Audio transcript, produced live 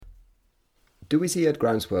do we see at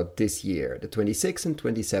Groundswell this year, the 26th and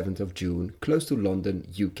 27th of June, close to London,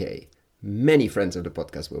 UK. Many friends of the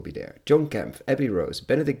podcast will be there. John Kempf, Abby Rose,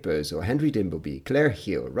 Benedict Bösel, Henry Dimbleby, Claire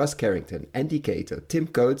Hill, Russ Carrington, Andy Cato, Tim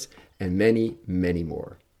Coates, and many, many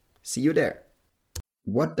more. See you there.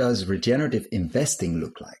 What does regenerative investing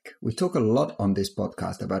look like? We talk a lot on this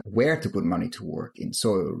podcast about where to put money to work in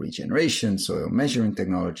soil regeneration, soil measuring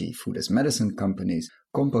technology, food as medicine companies,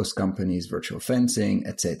 compost companies, virtual fencing,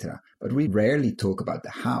 etc. But we rarely talk about the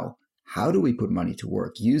how. How do we put money to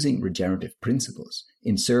work using regenerative principles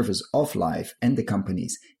in service of life and the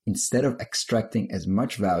companies instead of extracting as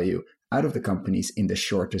much value out of the companies in the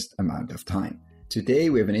shortest amount of time? Today,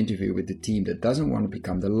 we have an interview with the team that doesn't want to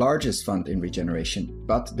become the largest fund in regeneration,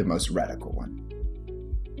 but the most radical one.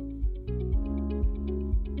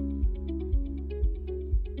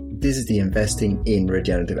 This is the Investing in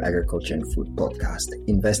Regenerative Agriculture and Food podcast,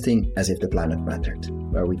 Investing as if the planet mattered,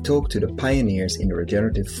 where we talk to the pioneers in the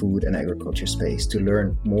regenerative food and agriculture space to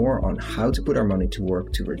learn more on how to put our money to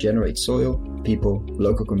work to regenerate soil, people,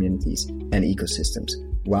 local communities, and ecosystems,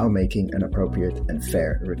 while making an appropriate and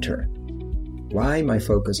fair return. Why my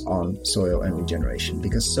focus on soil and regeneration?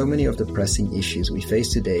 Because so many of the pressing issues we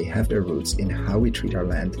face today have their roots in how we treat our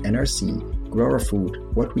land and our sea, grow our food,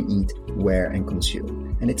 what we eat, where and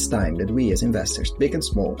consume. And it's time that we as investors, big and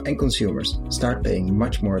small, and consumers start paying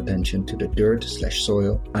much more attention to the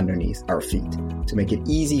dirt/soil underneath our feet. To make it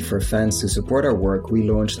easy for fans to support our work, we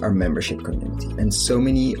launched our membership community. And so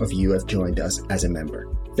many of you have joined us as a member.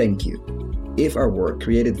 Thank you. If our work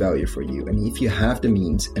created value for you, and if you have the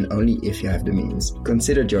means, and only if you have the means,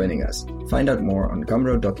 consider joining us. Find out more on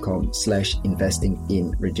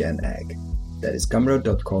gumroad.com/investing-in-regen-ag. That is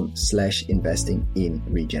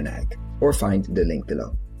gumroad.com/investing-in-regen-ag. Or find the link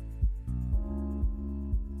below.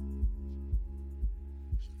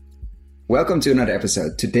 Welcome to another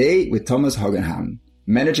episode. Today with Thomas Hoggenham,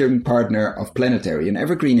 managing partner of Planetary, an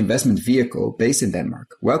evergreen investment vehicle based in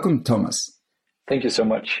Denmark. Welcome, Thomas. Thank you so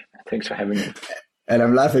much. Thanks for having me. And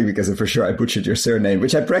I'm laughing because I'm for sure I butchered your surname,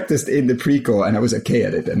 which I practiced in the pre-call and I was okay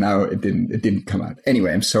at it. And now it didn't come out.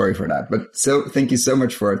 Anyway, I'm sorry for that. But so thank you so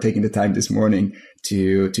much for taking the time this morning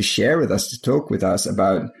to share with us, to talk with us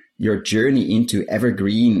about your journey into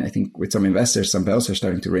evergreen. I think with some investors, some bells are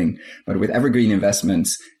starting to ring, but with evergreen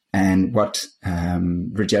investments and what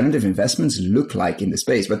regenerative investments look like in the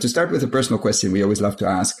space. But to start with a personal question, we always love to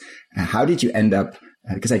ask, how did you end up,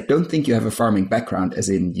 because I don't think you have a farming background, as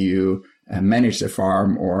in you managed a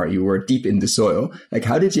farm or you were deep in the soil. Like,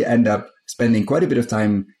 how did you end up spending quite a bit of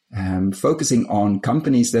time focusing on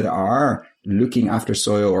companies that are looking after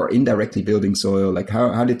soil or indirectly building soil? Like,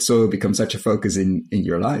 how did soil become such a focus in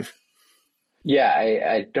your life? Yeah,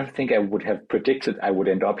 I don't think I would have predicted I would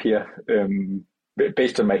end up here.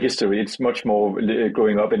 Based on my history, it's much more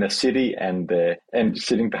growing up in a city and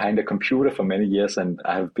sitting behind a computer for many years. And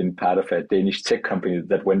I have been part of a Danish tech company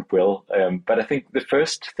that went well. But I think the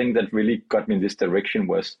first thing that really got me in this direction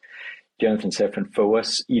was Jonathan Safran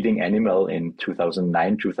Foer's Eating Animal in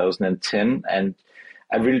 2009, 2010. And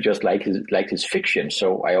I really just liked his fiction.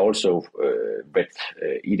 So I also read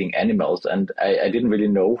Eating Animals, and I didn't really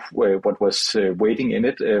know what was waiting in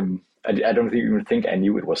it. I don't even think I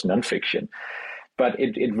knew it was nonfiction. But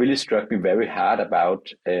it really struck me very hard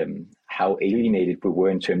about how alienated we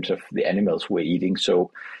were in terms of the animals we're eating.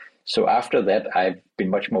 So after that, I've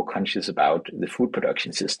been much more conscious about the food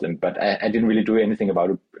production system, but I didn't really do anything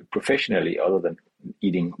about it professionally other than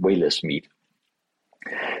eating way less meat.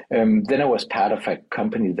 Then I was part of a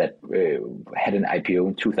company that had an IPO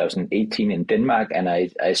in 2018 in Denmark, and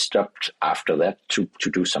I stopped after that to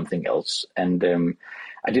do something else. And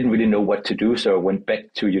I didn't really know what to do, so I went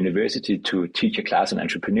back to university to teach a class on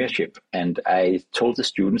entrepreneurship. And I told the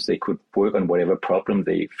students they could work on whatever problem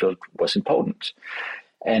they felt was important.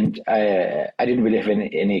 And I didn't really have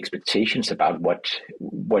any expectations about what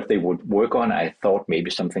they would work on. I thought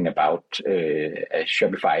maybe something about a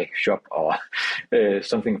Shopify shop or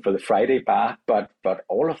something for the Friday bar, but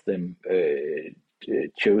all of them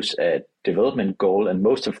chose a development goal, and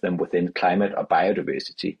most of them within climate or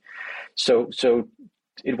biodiversity. So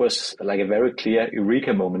it was like a very clear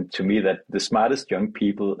eureka moment to me that the smartest young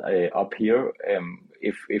people up here,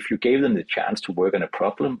 if you gave them the chance to work on a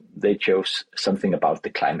problem, they chose something about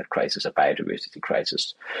the climate crisis, a biodiversity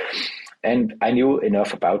crisis. And I knew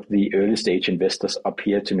enough about the early stage investors up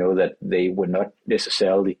here to know that they were not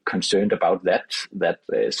necessarily concerned about that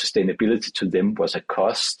sustainability to them was a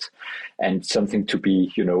cost and something to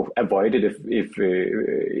be, avoided if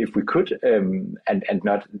we could, and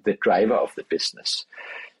not the driver of the business.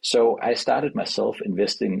 So I started myself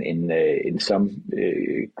investing in some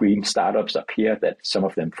green startups up here. That some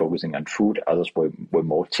of them focusing on food, others were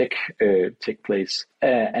more tech plays.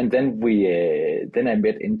 And then I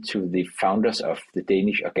met into the founders of the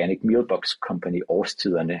Danish organic meal box company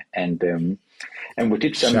Årstiderne, and we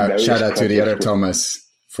did some shout out to the other Thomas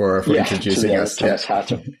for introducing us. Thomas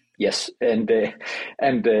Hartung. Yes, and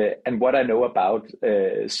what I know about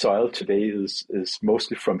soil today is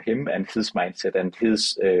mostly from him and his mindset, and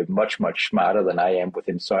he's much smarter than I am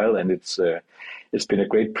within soil, and it's been a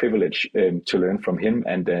great privilege to learn from him,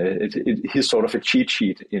 and he's sort of a cheat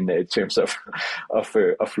sheet in terms of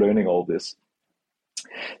learning all this.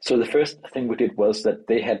 So the first thing we did was that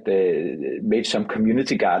they had made some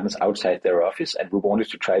community gardens outside their office, and we wanted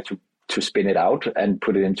to try to spin it out and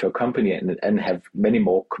put it into a company and have many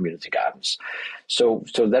more community gardens. So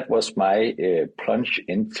that was my plunge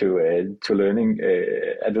into to learning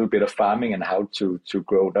a little bit of farming and how to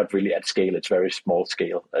grow, not really at scale. It's very small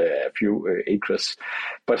scale, a few acres,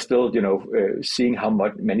 but still, seeing how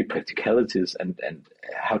many practicalities and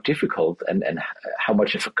how difficult and how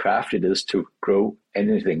much of a craft it is to grow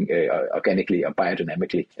anything organically or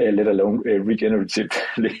biodynamically, let alone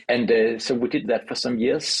regeneratively. And so we did that for some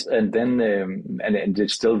years, and then and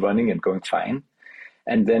it's still running and going fine.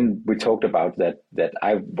 And then we talked about that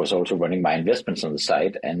I was also running my investments on the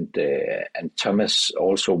side, and Thomas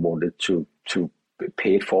also wanted to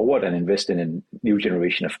pay it forward and invest in a new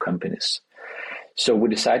generation of companies. So we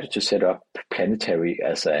decided to set up Planetary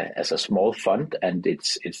as a small fund, and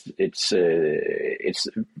it's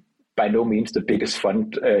by no means the biggest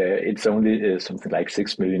fund. It's only something like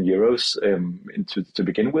 6 million euros to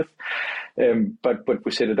begin with. But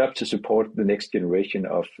we set it up to support the next generation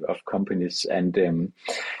of companies, and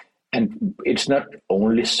it's not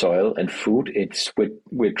only soil and food.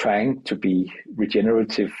 We're trying to be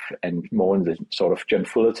regenerative and more in the sort of John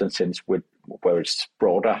Fullerton sense, where it's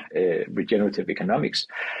broader regenerative economics,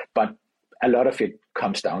 but a lot of it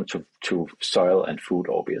comes down to soil and food,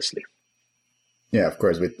 obviously. Yeah, of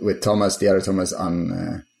course. With Thomas, the other Thomas,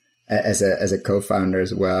 on as a co-founder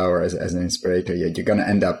as well, or as an inspirator, you're going to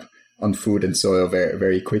end up on food and soil very,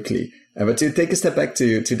 very quickly. But to take a step back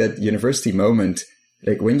to that university moment,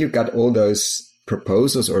 like when you got all those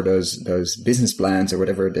proposals or those business plans or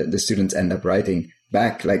whatever the students end up writing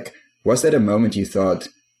back, like, was that a moment you thought,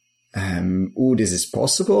 this is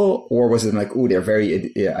possible? Or was it like, they're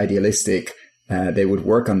very idealistic, they would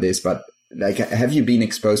work on this, but like, have you been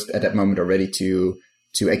exposed at that moment already to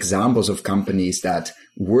examples of companies that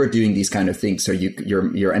were doing these kind of things? So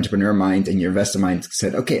your entrepreneur mind and your investor mind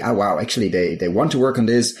said, okay, wow, actually they want to work on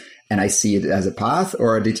this and I see it as a path?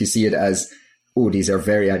 Or did you see it as, these are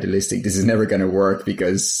very idealistic, this is never going to work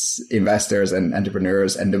because investors and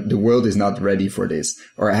entrepreneurs and the world is not ready for this?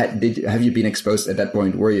 Or have you been exposed at that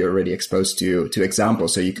point? Were you already exposed to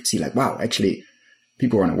examples so you could see like, wow, actually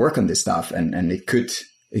people want to work on this stuff and it could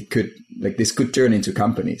like this could turn into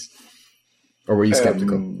companies? Or were you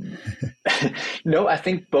skeptical? No, I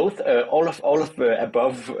think both, all of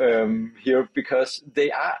above here, because they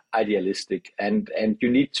are idealistic, and you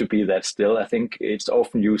need to be that still. I think it's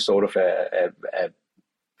often used sort of a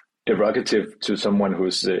derogative to someone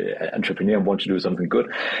who's an entrepreneur and wants to do something good.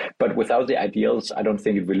 But without the ideals, I don't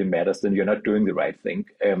think it really matters. Then you're not doing the right thing.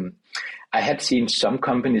 I had seen some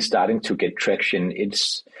companies starting to get traction.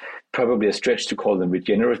 It's probably a stretch to call them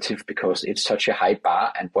regenerative because it's such a high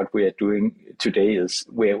bar, and what we are doing today is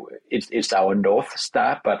it's our North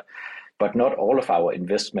Star, but not all of our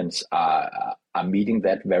investments are meeting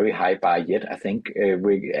that very high bar yet. I think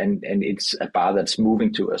and it's a bar that's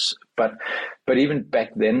moving to us. But even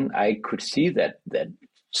back then, I could see that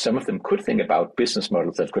some of them could think about business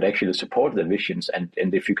models that could actually support their visions, and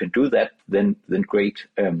if you can do that, then great.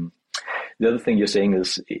 The other thing you're saying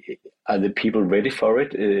is, are the people ready for it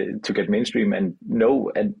to get mainstream? And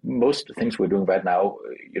no, and most things we're doing right now,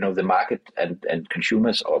 the market and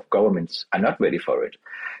consumers or governments are not ready for it.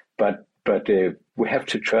 But we have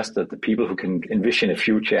to trust that the people who can envision a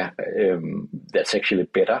future that's actually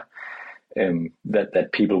better, that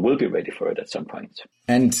people will be ready for it at some point.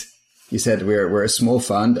 And you said we're a small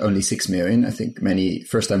fund, only 6 million. I think many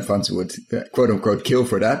first-time funds would quote unquote kill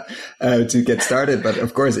for that to get started. But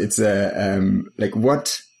of course, it's like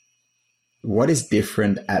what is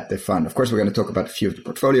different at the fund? Of course, we're going to talk about a few of the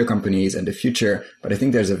portfolio companies and the future, but I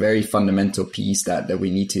think there's a very fundamental piece that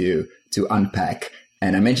we need to unpack.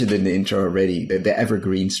 And I mentioned in the intro already the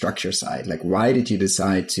evergreen structure side. Like, why did you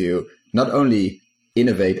decide to not only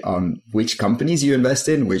innovate on which companies you invest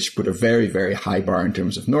in, which put a very, very high bar in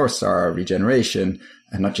terms of North Star, regeneration,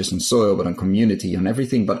 and not just on soil, but on community, on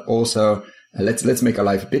everything, but also let's make our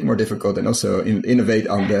life a bit more difficult and also innovate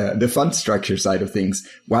on the fund structure side of things.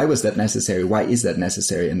 Why was that necessary? Why is that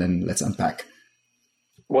necessary? And then let's unpack.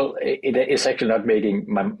 Well, it's actually not making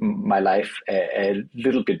my life a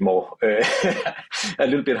little bit more, a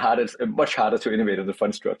little bit harder, much harder to innovate on the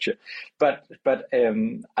fund structure. But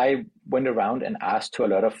I went around and asked to a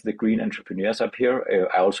lot of the green entrepreneurs up here.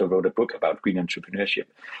 I also wrote a book about green entrepreneurship.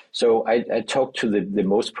 So I talked to the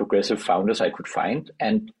most progressive founders I could find,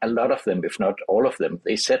 and a lot of them, if not all of them,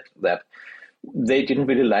 they said that they didn't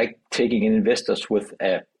really like taking in investors with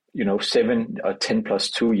a 7 or 10 plus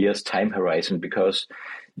 2 years time horizon, because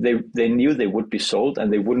they knew they would be sold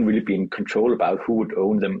and they wouldn't really be in control about who would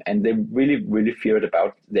own them. And they really, really feared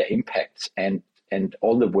about their impacts and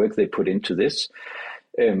all the work they put into this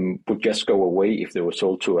would just go away if they were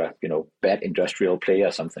sold to a bad industrial player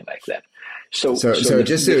or something like that. So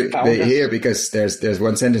just to hear, because there's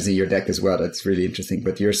one sentence in your deck as well that's really interesting,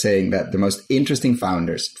 but you're saying that the most interesting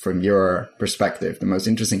founders from your perspective, the most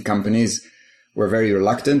interesting companies were very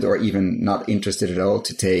reluctant or even not interested at all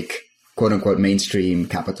to take quote unquote mainstream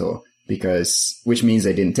capital, which means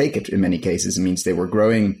they didn't take it in many cases. It means they were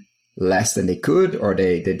growing less than they could, or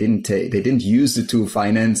they didn't use the tool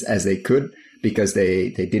finance as they could because they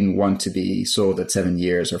didn't want to be sold at 7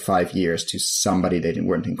 years or 5 years to somebody they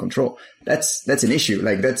weren't in control. That's an issue.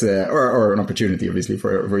 Like that's or an opportunity obviously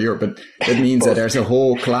for Europe, but that means that there's a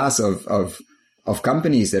whole class of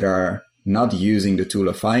companies that are not using the tool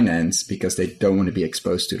of finance because they don't want to be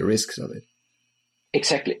exposed to the risks of it.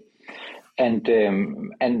 Exactly. And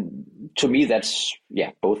to me, that's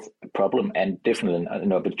both a problem and definitely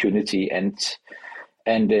an opportunity. And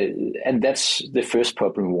that's the first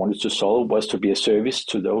problem we wanted to solve, was to be a service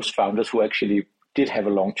to those founders who actually did have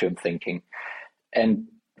a long-term thinking. And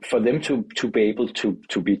for them to be able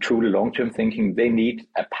to be truly long-term thinking, they need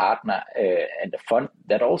a partner and a fund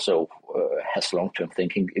that also has long-term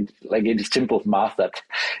thinking. It is simple math that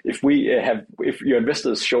if your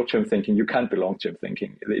investor is short-term thinking, you can't be long-term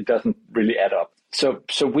thinking. It doesn't really add up. So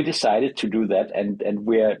we decided to do that, and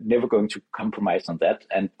we're never going to compromise on that.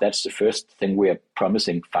 And that's the first thing we are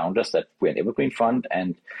promising founders, that we're an evergreen fund,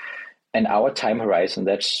 and our time horizon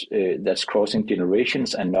that's crossing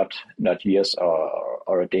generations and not years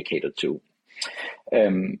or a decade or two.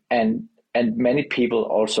 And many people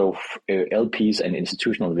also, LPs and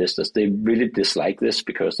institutional investors, they really dislike this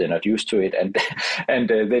because they're not used to it, and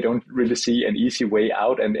they don't really see an easy way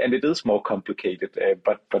out, and it is more complicated.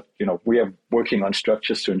 But we are working on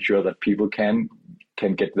structures to ensure that people can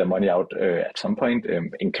get their money out at some point,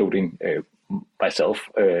 including myself,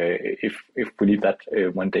 if we need that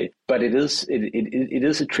one day. But it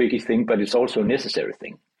is a tricky thing, but it's also a necessary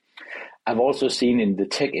thing. I've also seen in the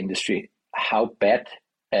tech industry how bad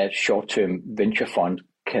a short-term venture fund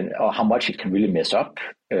can, or how much it can really mess up.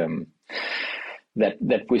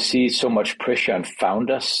 That we see so much pressure on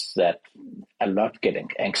founders that a lot getting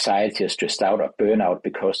anxiety or stressed out or burnout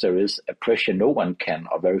because there is a pressure no one can,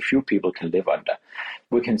 or very few people can live under.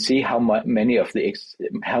 We can see how many of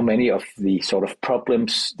the sort of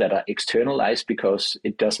problems that are externalized because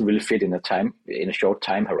it doesn't really fit in a short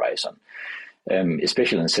time horizon.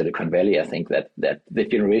 Especially in Silicon Valley, I think that the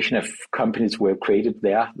generation of companies were created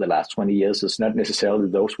there the last 20 years is not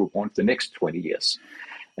necessarily those who want the next 20 years.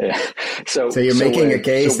 So you're making a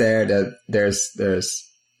case there that there's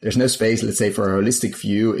no space, let's say, for a holistic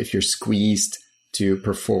view if you're squeezed to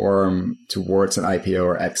perform towards an IPO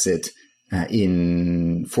or exit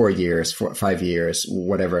in 4 years, 5 years,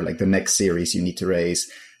 whatever, like the next series you need to raise.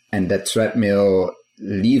 And that treadmill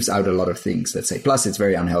leaves out a lot of things, let's say. Plus, it's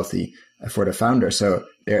very unhealthy for the founder. So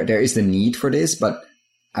there is the need for this, but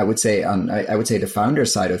I would say the founder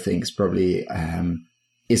side of things probably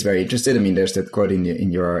is very interested. I mean, there's that quote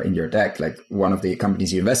in your deck, like one of the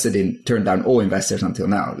companies you invested in turned down all investors until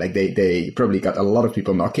now. Like they probably got a lot of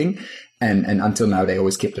people knocking, and until now they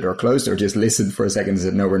always kept the door closed or just listened for a second and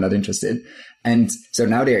said, no, we're not interested. And so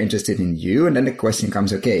now they're interested in you. And then the question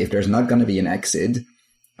comes, okay, if there's not going to be an exit,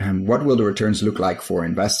 what will the returns look like for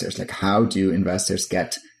investors? Like, how do investors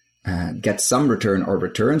get some return or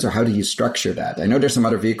returns, or how do you structure that? I know there's some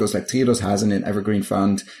other vehicles, like Triodos has an evergreen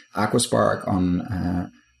fund, Aquaspark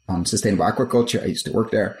on sustainable aquaculture. I used to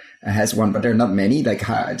work there, has one, but there are not many. Like,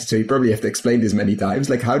 so you probably have to explain this many times.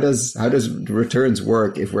 Like, how does returns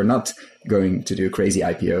work if we're not going to do crazy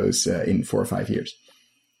IPOs in 4 or 5 years?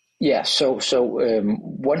 Yeah, so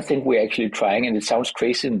one thing we're actually trying, and it sounds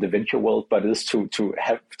crazy in the venture world, but is to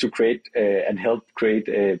create and help create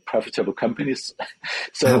profitable companies.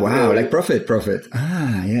 So wow, like profit.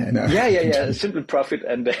 Yeah, no. yeah, simple profit,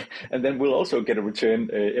 and then we'll also get a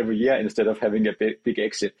return every year instead of having a big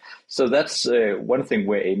exit. So that's one thing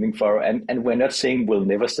we're aiming for, and we're not saying we'll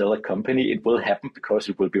never sell a company. It will happen because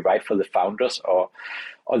it will be right for the founders, or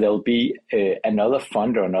there'll be another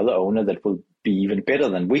fund or another owner that will be even better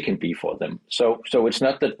than we can be for them. So it's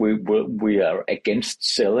not that we are against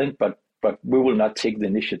selling, but we will not take the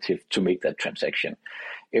initiative to make that transaction.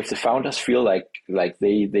 If the founders feel like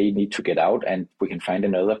they need to get out, and we can find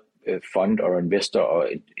another fund or investor or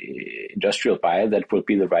industrial buyer that will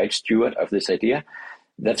be the right steward of this idea,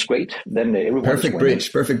 that's great. Then everyone perfect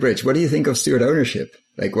bridge. What do you think of steward ownership?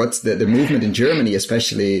 Like, what's the movement in Germany,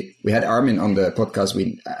 especially? We had Armin on the podcast.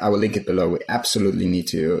 I will link it below. We absolutely need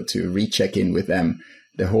to recheck in with them.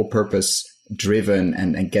 The whole purpose driven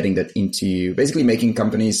and getting that into basically making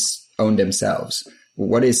companies own themselves.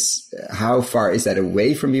 How far is that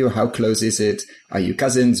away from you? How close is it? Are you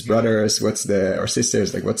cousins, brothers? Or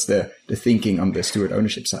sisters? Like, what's the thinking on the steward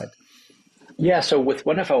ownership side? Yeah, so with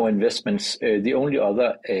one of our investments, the only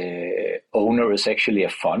other owner is actually a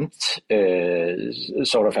fund,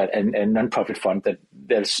 sort of a non-profit fund that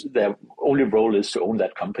their only role is to own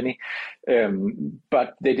that company.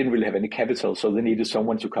 But they didn't really have any capital, so they needed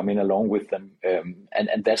someone to come in along with them.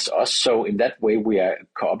 And that's us. So in that way, we are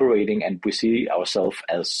cooperating, and we see ourselves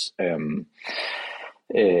as a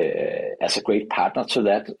great partner to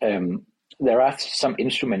that. There are some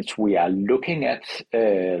instruments we are looking at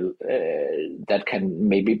that can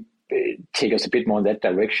maybe take us a bit more in that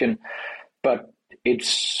direction, but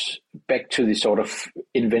it's back to the sort of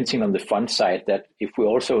inventing on the fund side that if we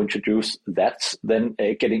also introduce that, then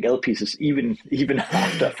getting LPs is even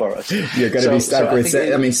harder for us. You're going to be stuck with,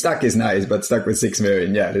 stuck is nice, but stuck with 6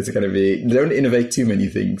 million. Yeah, it's going to be, don't innovate too many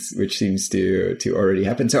things, which seems to already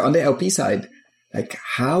happen. So on the LP side, like,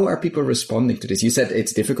 how are people responding to this? You said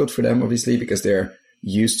it's difficult for them, obviously, because they're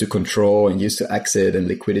used to control and used to exit and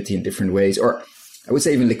liquidity in different ways. Or I would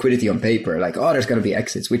say even liquidity on paper, like, oh, there's going to be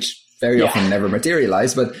exits, which very often never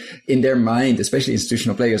materialize. But in their mind, especially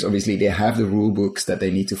institutional players, obviously, they have the rule books that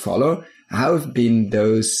they need to follow. How have been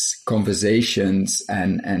those conversations,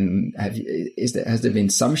 and has there been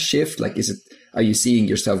some shift? Like, are you seeing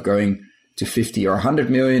yourself going to 50 or 100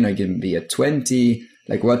 million? Are you going to be at 20?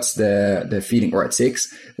 Like, what's the feeling, or at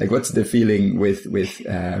 6? Like, what's the feeling with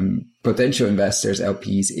potential investors,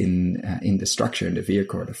 LPs in the structure, in the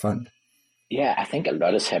vehicle or the fund? Yeah, I think a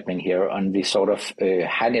lot is happening here on the sort of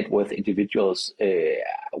high net worth individuals.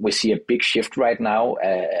 We see a big shift right now.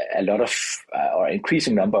 A lot of or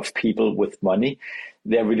increasing number of people with money,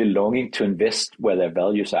 they're really longing to invest where their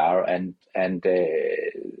values are, and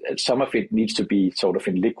some of it needs to be sort of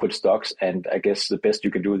in liquid stocks. And I guess the best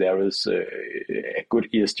you can do there is a good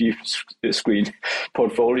ESG screen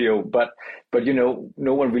portfolio. But no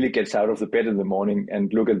one really gets out of the bed in the morning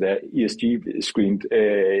and look at their ESG screened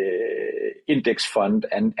index fund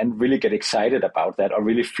and really get excited about that, or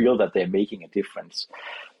really feel that they're making a difference.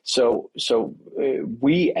 So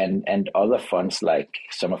we and other funds, like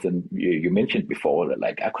some of them you mentioned before,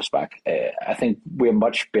 like Aquaspark, I think we're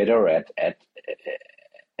much better at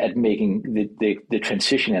making the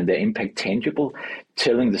transition and the impact tangible,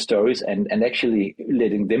 telling the stories and actually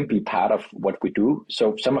letting them be part of what we do.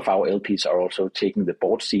 So some of our LPs are also taking the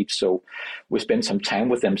board seats. So we spend some time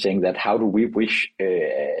with them saying that, how do we wish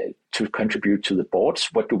to contribute to the boards?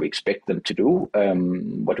 What do we expect them to do?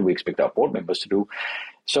 What do we expect our board members to do?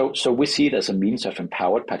 So we see it as a means of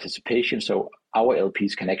empowered participation. So our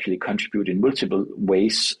LPs can actually contribute in multiple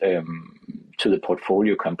ways to the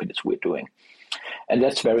portfolio companies we're doing. And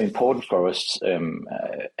that's very important for us,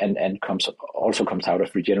 and comes out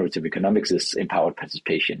of regenerative economics, is empowered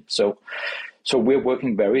participation. So we're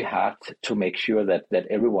working very hard to make sure that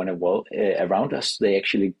everyone around us, they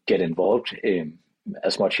actually get involved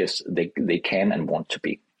as much as they can and want to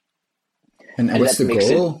be. And what's the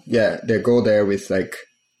goal? Their goal there with, like,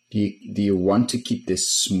 do you want to keep this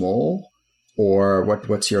small, or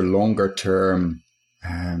what's your longer term?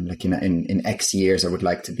 Like in X years, I would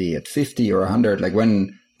like to be at 50 or 100. Like,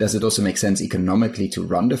 when does it also make sense economically to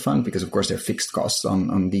run the fund? Because of course there are fixed costs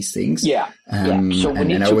on these things. So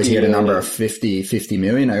and I always hear the number of 50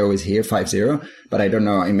 million. I always hear 50, but I don't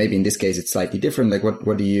know. And maybe in this case it's slightly different. Like,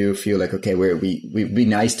 what do you feel like? Okay, we'd be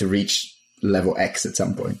nice to reach level X at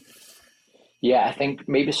some point. Yeah, I think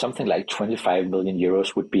maybe something like 25 million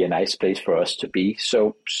euros would be a nice place for us to be.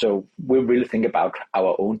 So we really think about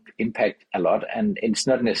our own impact a lot, and it's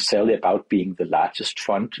not necessarily about being the largest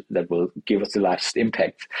fund that will give us the largest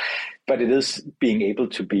impact, but it is being able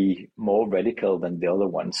to be more radical than the other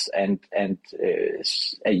ones. And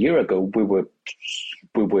a year ago we were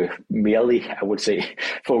merely, I would say,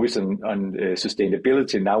 focused on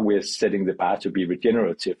sustainability. Now we're setting the bar to be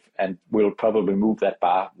regenerative, and we'll probably move that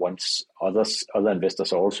bar once other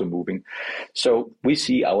investors are also moving. So we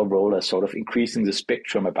see our role as sort of increasing the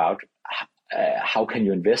spectrum about how can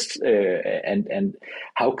you invest and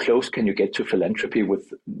how close can you get to philanthropy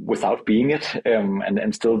without being it,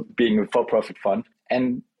 and still being a for-profit fund.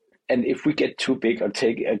 And if we get too big or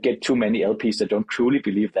get too many LPs that don't truly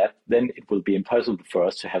believe that, then it will be impossible for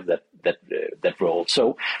us to have that role.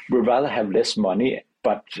 So we'd rather have less money,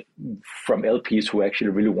 but from LPs who actually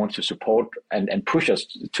really want to support and push us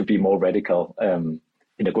to be more radical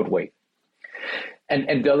in a good way.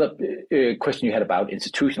 And the other question you had about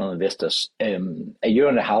institutional investors, a year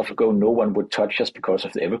and a half ago, no one would touch us because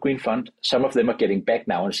of the Evergreen Fund. Some of them are getting back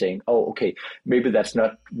now and saying, oh, okay, maybe that's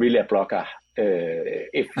not really a blocker.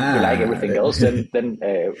 If we like everything else, then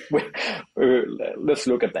let's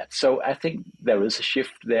look at that. So I think there is a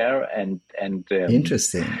shift there, and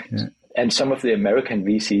interesting. Yeah. And some of the American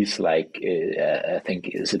VCs, like I think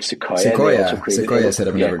is it Sequoia? Sequoia set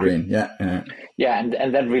up an Evergreen. Yeah,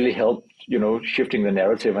 and that really helped, shifting the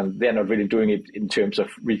narrative, and they're not really doing it in terms of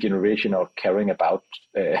regeneration or caring about.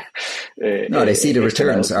 No, they see the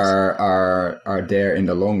returns are there in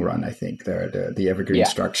the long run. I think the Evergreen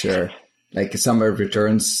structure. Like summer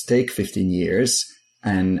returns take 15 years,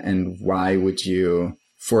 and why would you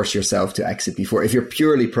force yourself to exit before? If you're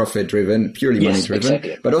purely profit driven, purely money driven,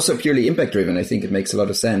 exactly, but also purely impact driven, I think it makes a lot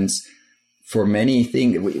of sense for many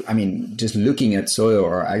things. I mean, just looking at soil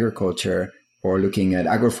or agriculture or looking at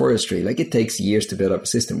agroforestry, like it takes years to build up a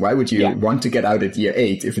system. Why would you want to get out at year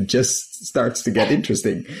 8 if it just starts to get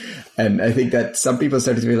interesting? And I think that some people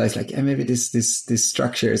started to realize like, maybe this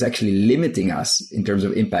structure is actually limiting us in terms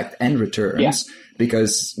of impact and returns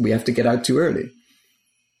because we have to get out too early.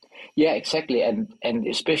 Yeah, exactly. And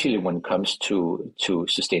especially when it comes to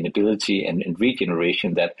sustainability and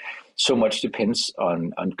regeneration, that so much depends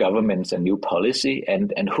on governments and new policy,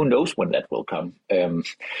 and who knows when that will come.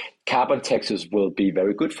 Carbon taxes will be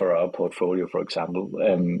very good for our portfolio, for example.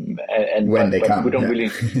 When they come. We don't really...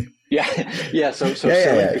 Yeah. So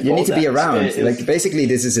you need to be around. Like basically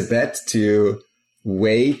this is a bet to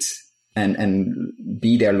wait and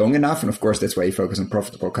be there long enough. And of course, that's why you focus on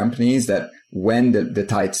profitable companies, that when the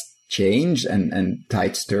tides change and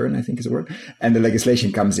tides turn, I think is the word, and the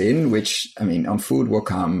legislation comes in, which, I mean, on food will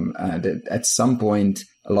come, that at some point,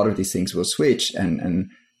 a lot of these things will switch, and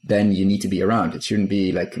then you need to be around. It shouldn't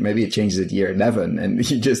be like, maybe it changes at year 11 and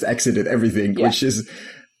you just exited everything, which is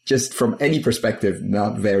just from any perspective,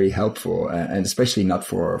 not very helpful, and especially not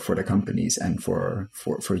for the companies and for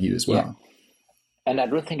you as well. Yeah. And I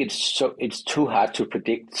don't think it's too hard to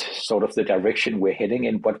predict sort of the direction we're heading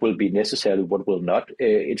in, what will be necessary, what will not.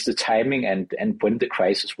 It's the timing and when the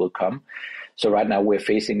crisis will come. So right now we're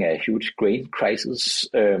facing a huge grain crisis,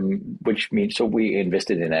 which means, so we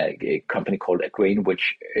invested in a company called Agrain,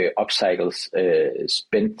 which upcycles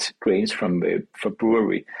spent grains for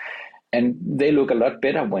brewery. And they look a lot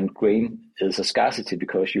better when grain is a scarcity,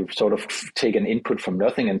 because you've sort of taken input from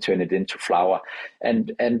nothing and turn it into flour.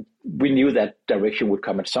 And we knew that direction would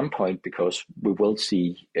come at some point, because we will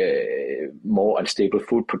see more unstable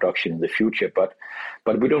food production in the future. But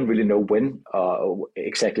we don't really know when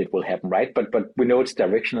exactly it will happen, right? But we know it's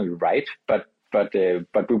directionally right. But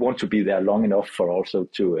we want to be there long enough for also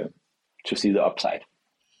to see the upside.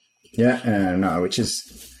 Yeah, no, which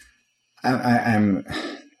is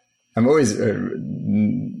I'm always, I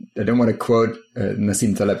don't want to quote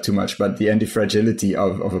Nassim Taleb too much, but the anti-fragility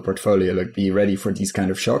of a portfolio, like be ready for these kind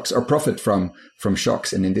of shocks or profit from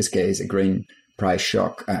shocks. And in this case, a grain price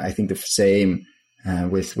shock. I think the same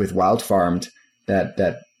with wild farmed,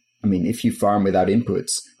 that I mean, if you farm without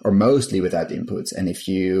inputs or mostly without inputs, and if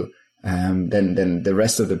you then the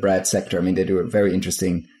rest of the bread sector, I mean, they do a very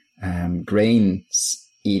interesting grains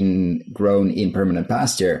grown in permanent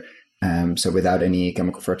pasture. So without any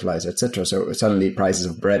chemical fertilizer, etc. So suddenly prices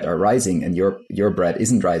of bread are rising, and your bread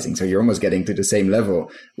isn't rising. So you're almost getting to the same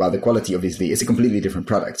level, while the quality obviously is a completely different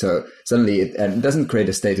product. So suddenly it doesn't create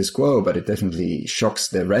a status quo, but it definitely shocks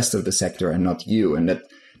the rest of the sector and not you. And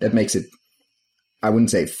that makes it, I wouldn't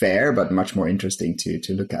say fair, but much more interesting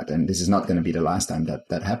to look at. And this is not going to be the last time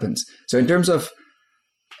that happens. So in terms of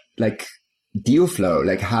like deal flow,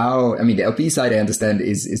 like how, I mean, the LP side I understand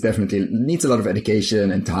is definitely needs a lot of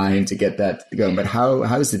education and time to get that going, but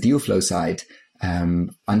how is the deal flow side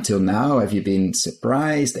until now? Have you been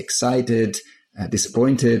surprised, excited,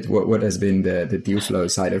 disappointed? What has been the deal flow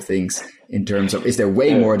side of things in terms of, is there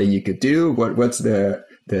way more than you could do? What's the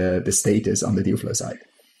status on the deal flow side?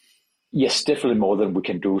 Yes, definitely more than we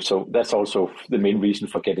can do. So that's also the main reason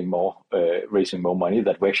for getting more, raising more money,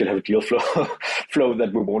 that we actually have a deal flow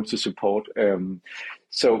that we want to support.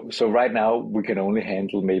 So right now we can only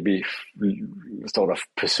handle maybe sort of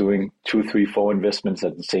pursuing 2, 3, 4 investments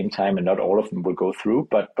at the same time, and not all of them will go through,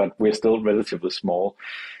 but we're still relatively small.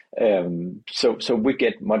 So we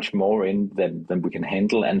get much more in than we can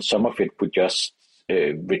handle, and some of it we just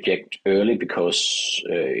reject early because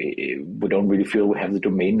we don't really feel we have the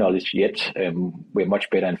domain knowledge yet. We're much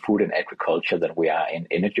better in food and agriculture than we are in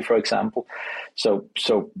energy, for example. So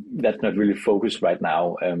that's not really focused right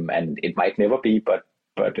now, and it might never be, but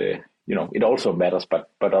it also matters. But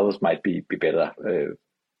others might be better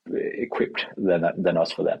equipped than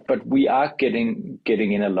us for that. But we are getting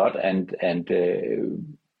in a lot, and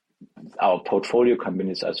our portfolio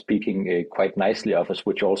companies are speaking quite nicely of us,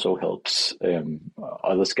 which also helps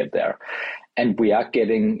others get there. And we are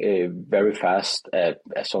getting very fast a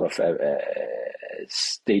sort of a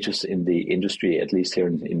status in the industry, at least here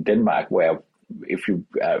in Denmark, where if you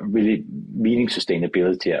are really meaning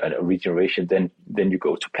sustainability and regeneration, then you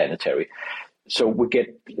go to planetary. So we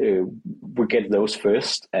get those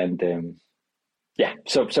first, and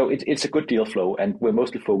so it's a good deal flow, and we're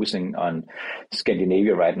mostly focusing on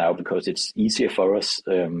Scandinavia right now because it's easier for us,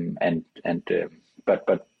 but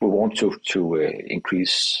we want to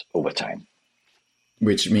increase over time.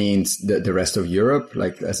 Which means the rest of Europe,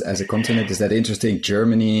 like as a continent, is that interesting?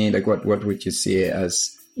 Germany, like what would you see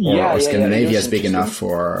as, or Scandinavia is big enough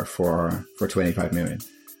for 25 million?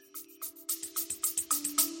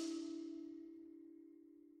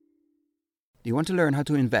 Do you want to learn how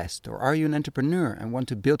to invest, or are you an entrepreneur and want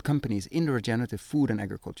to build companies in the regenerative food and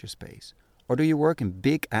agriculture space? Or do you work in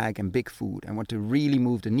big ag and big food and want to really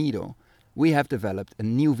move the needle? We have developed a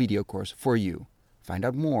new video course for you. Find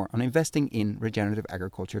out more on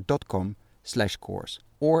investinginregenerativeagriculture.com/course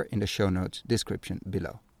or in the show notes description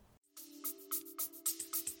below.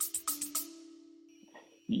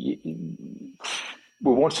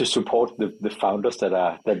 We want to support the founders that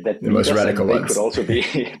the most radical ones. They could also be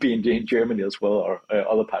in Germany as well, or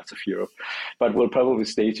other parts of Europe, but we'll probably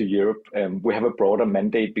stay to Europe. We have a broader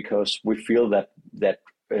mandate because we feel that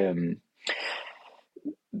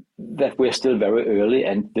we're still very early,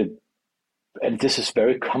 and this is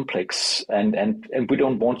very complex, and we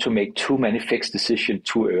don't want to make too many fixed decisions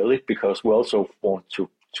too early, because we also want to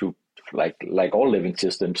like all living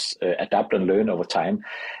systems, adapt and learn over time.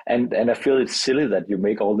 And I feel it's silly that you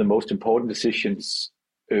make all the most important decisions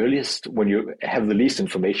earliest when you have the least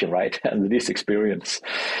information, right, and the least experience.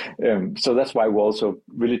 So that's why we're also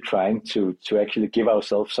really trying to actually give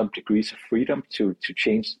ourselves some degrees of freedom to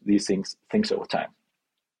change these things over time.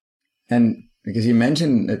 And because you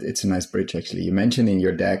mentioned, it's a nice bridge actually, you mentioned in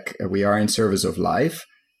your deck, we are in service of life,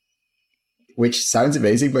 which sounds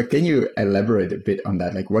amazing, but can you elaborate a bit on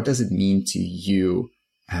that? Like, what does it mean to you?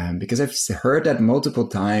 Because I've heard that multiple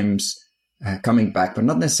times coming back, but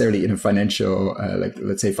not necessarily in a financial, like,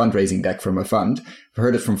 let's say, fundraising deck from a fund. I've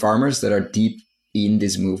heard it from farmers that are deep in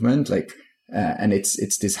this movement, like, and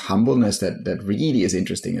it's this humbleness that really is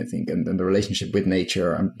interesting, I think, and the relationship with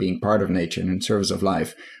nature and being part of nature and in service of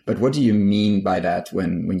life. But what do you mean by that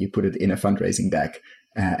when you put it in a fundraising deck?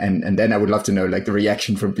 And then I would love to know, like, the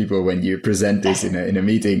reaction from people when you present this in a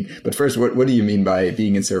meeting. But first, what do you mean by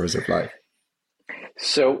being in service of life?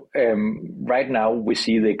 So right now we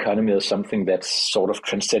see the economy as something that's sort of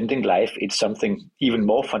transcending life. It's something even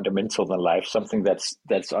more fundamental than life, something that's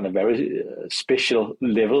on a very special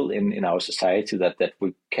level in our society, that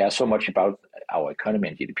we care so much about our economy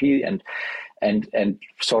and GDP, and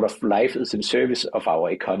sort of life is in service of our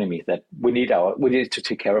economy, that we need to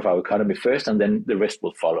take care of our economy first, and then the rest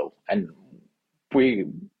will follow. And we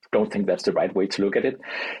don't think that's the right way to look at it.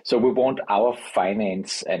 So we want our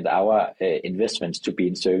finance and our investments to be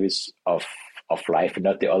in service of life, and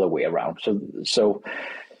not the other way around. So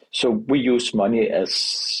we use money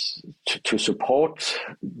as to support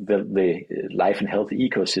the life and healthy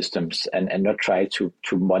ecosystems, and not try to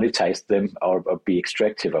monetize them or be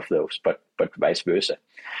extractive of those, but vice versa.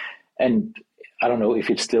 And I don't know if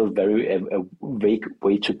it's still very a vague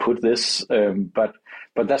way to put this, but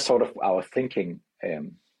that's sort of our thinking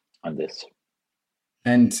on this.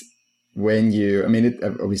 And when it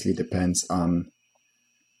obviously depends on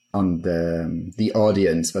the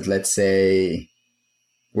audience, but let's say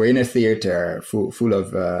we're in a theater full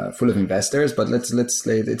of investors, but let's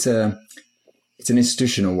say it's an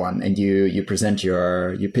institutional one, and you pitch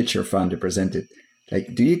your fund to present it.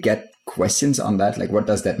 Like, do you get questions on that? Like, what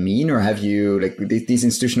does that mean? Or have you, like, these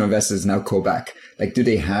institutional investors now call back? Like, do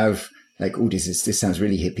they have like, oh, this sounds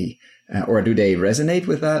really hippie, or do they resonate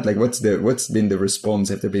with that? Like, what's been the response?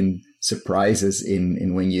 Have there been surprises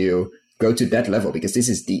in when you go to that level? Because this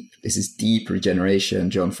is deep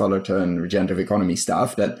regeneration, John Fullerton, regenerative economy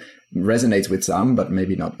stuff that resonates with some, but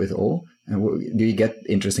maybe not with all. Do you get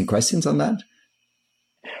interesting questions on that?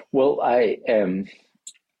 Well,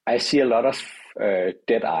 I see a lot of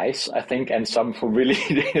dead eyes, I think, and some who really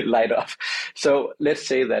light up. So let's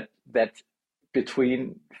say that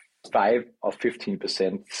between 5 or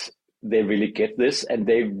 15%, they really get this, and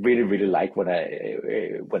they really, really like when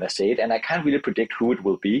I say it. And I can't really predict who it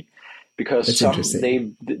will be, because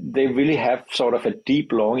they really have sort of a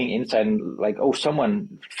deep longing inside, and like, oh,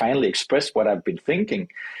 someone finally expressed what I've been thinking.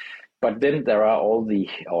 But then there are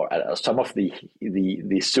some of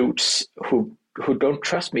the suits who don't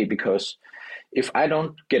trust me, because if I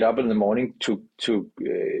don't get up in the morning to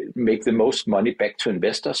make the most money back to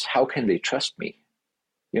investors, how can they trust me?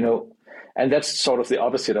 And that's sort of the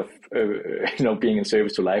opposite of being in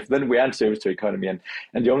service to life. Then we are in service to economy, and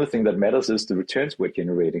the only thing that matters is the returns we're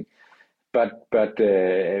generating. But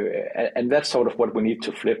and that's sort of what we need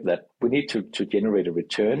to flip. That we need to generate a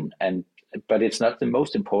return, but it's not the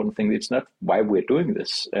most important thing. It's not why we're doing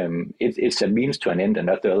this. It's a means to an end, and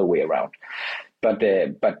not the other way around. But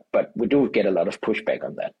we do get a lot of pushback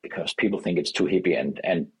on that, because people think it's too hippie,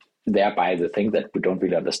 and thereby they think that we don't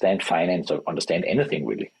really understand finance or understand anything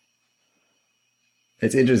really.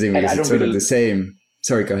 It's interesting because it's sort of the same.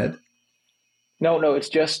 Sorry, go ahead. No, it's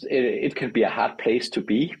just, it can be a hard place to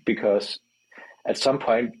be, because at some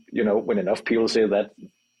point, when enough people say that,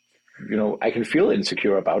 I can feel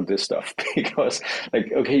insecure about this stuff, because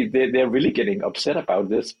like, okay, they're really getting upset about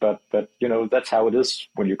this, but that's how it is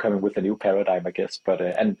when you're coming with a new paradigm, I guess. But,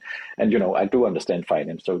 and I do understand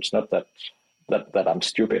finance, so it's not that I'm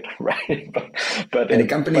stupid, right? but and the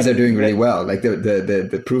companies are doing really well. Like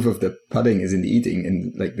the proof of the pudding is in the eating,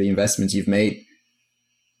 and like the investments you've made,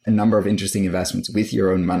 a number of interesting investments with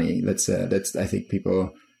your own money. That's I think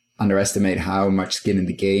people underestimate how much skin in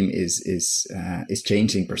the game is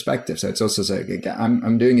changing perspective. So it's also like,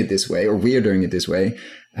 I'm doing it this way, or we're doing it this way.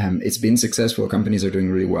 It's been successful. Companies are doing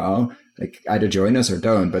really well. Like, either join us or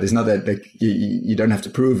don't, but it's not that like you don't have to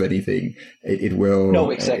prove anything. It will. No,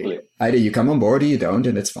 exactly. Either you come on board or you don't,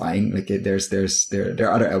 and that's fine. Like, there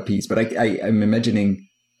are other LPs, but I'm imagining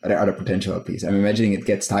there are other potential LPs. I'm imagining it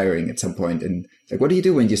gets tiring at some point. And like, what do you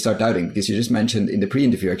do when you start doubting? Because you just mentioned in the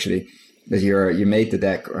pre-interview actually that you made the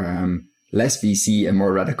deck less VC and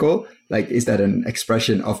more radical. Like, is that an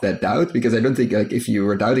expression of that doubt? Because I don't think, like, if you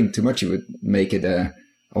were doubting too much, you would make it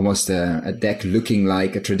almost a deck looking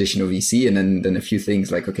like a traditional VC, and then a few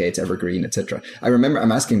things like, okay, it's evergreen, etc.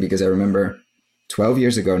 I'm asking because I remember 12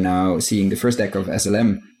 years ago now seeing the first deck of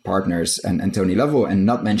SLM partners and Tony Lovell, and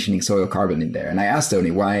not mentioning soil carbon in there. And I asked Tony,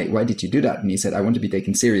 why did you do that? And he said, I want to be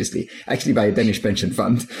taken seriously, actually by a Danish pension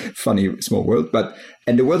fund. Funny small world.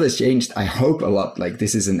 And the world has changed, I hope, a lot. Like,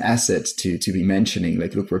 this is an asset to be mentioning,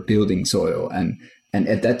 like, look, we're building soil. And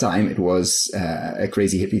at that time it was a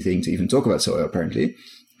crazy hippie thing to even talk about soil, apparently.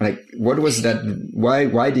 Like, what was that?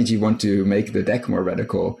 Why did you want to make the deck more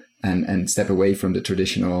radical and step away from the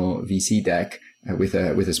traditional VC deck with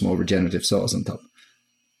a small regenerative soils on top?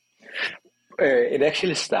 It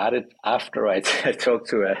actually started after I talked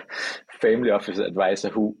to a family office advisor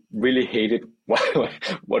who really hated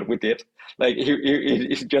what we did. Like,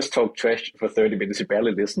 he just talked trash for 30 minutes. He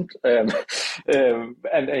barely listened. And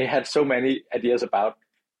he had so many ideas about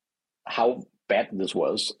how bad this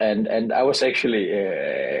was. And I was actually,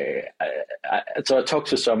 so I talked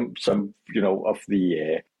to some of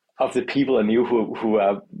the people I knew who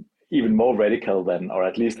are even more radical than, or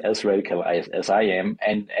at least as radical as I am.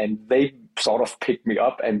 And they sort of picked me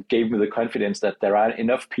up and gave me the confidence that there are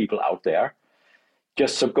enough people out there.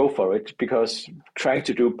 Just so go for it, because trying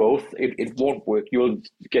to do both, it won't work. You'll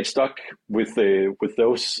get stuck with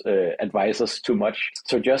those advisors too much.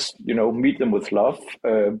 So just, meet them with love,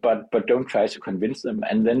 but don't try to convince them.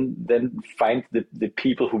 And then find the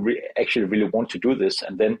people who actually really want to do this,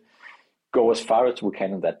 and then go as far as we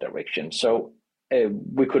can in that direction. So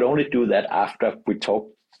we could only do that after we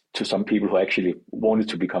talked to some people who actually wanted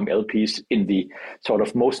to become LPs in the sort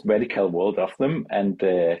of most radical world of them.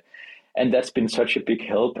 And that's been such a big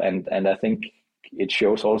help. And I think it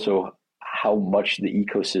shows also how much the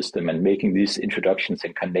ecosystem and making these introductions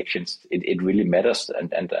and connections, it really matters.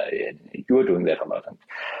 And you're doing that a lot. And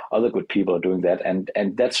other good people are doing that, and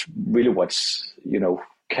that's really what's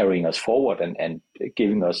carrying us forward and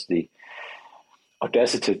giving us the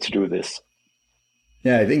audacity to do this.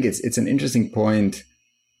 Yeah, I think it's an interesting point.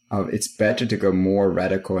 It's better to go more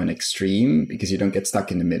radical and extreme because you don't get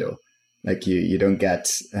stuck in the middle. Like you don't get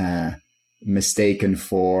mistaken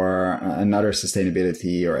for another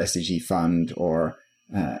sustainability or SDG fund or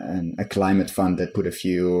a climate fund that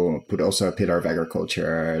put also a pillar of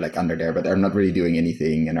agriculture like under there, but are not really doing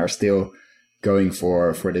anything and are still going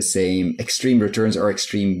for the same extreme returns or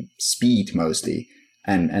extreme speed mostly.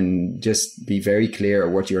 And just be very clear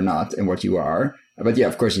what you're not and what you are. But yeah,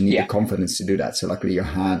 of course, you need the confidence to do that. So luckily you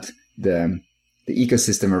had the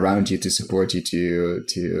ecosystem around you to support you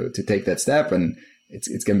to take that step. And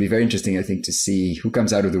it's going to be very interesting, I think, to see who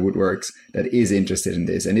comes out of the woodworks that is interested in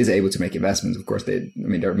this and is able to make investments. Of course, there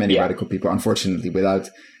are many radical people, unfortunately, without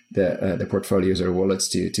the portfolios or wallets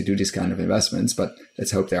to do this kind of investments. But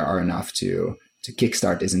let's hope there are enough to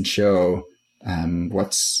kickstart this and show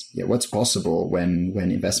what's possible when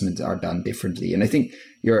investments are done differently. And I think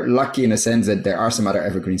you're lucky in a sense that there are some other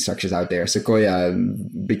evergreen structures out there. Sequoia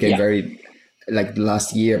became very like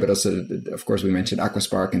last year, but also, of course, we mentioned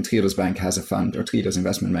Aquaspark, and Triodos Bank has a fund, or Triodos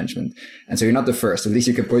Investment Management. And so you're not the first. At least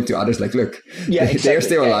you can point to others like, look, they're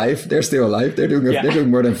still alive. They're still alive. They're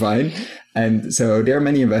doing more than fine. And so there are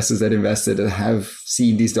many investors that invested that have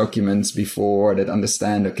seen these documents before, that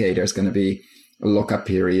understand, okay, there's going to be a lockup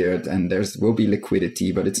period and will be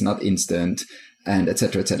liquidity, but it's not instant, and et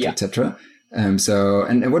cetera, et cetera, et cetera. So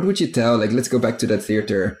what would you tell, like, let's go back to that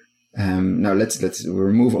theater. Now let's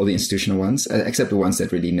remove all the institutional ones, except the ones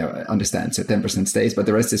that really understand. So 10% stays, but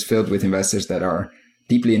the rest is filled with investors that are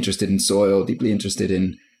deeply interested in soil, deeply interested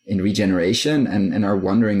in regeneration, and are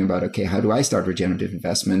wondering about, okay, how do I start regenerative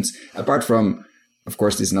investments? Apart from, of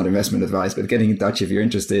course, this is not investment advice, but getting in touch if you're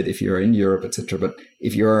interested, if you're in Europe, et cetera. But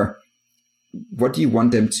what do you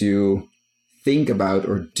want them to think about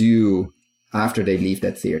or do after they leave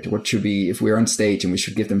that theater? What should be, if we're on stage and we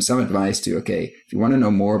should give them some advice to, okay, if you want to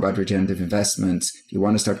know more about regenerative investments, if you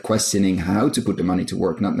want to start questioning how to put the money to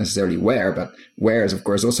work, not necessarily where, but where is of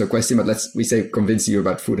course also a question, but we say convince you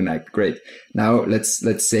about food and ag. Great. Now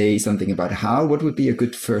let's say something about what would be a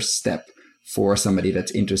good first step for somebody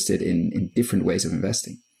that's interested in different ways of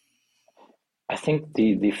investing? I think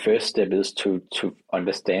the first step is to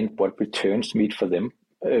understand what returns means for them,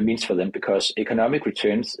 because economic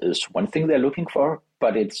returns is one thing they're looking for,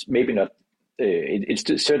 but it's maybe not. It's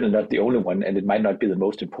certainly not the only one, and it might not be the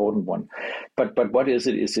most important one. But what is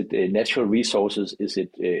it? Is it natural resources? Is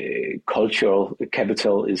it cultural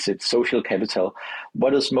capital? Is it social capital?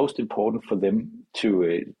 What is most important for them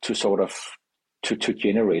to sort of to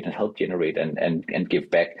generate and help generate and give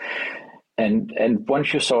back? And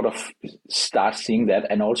once you sort of start seeing that,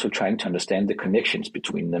 and also trying to understand the connections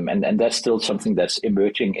between them, and that's still something that's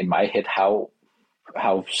emerging in my head, how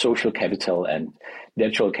social capital and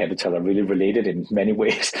natural capital are really related in many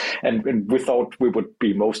ways. And we thought we would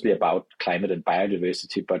be mostly about climate and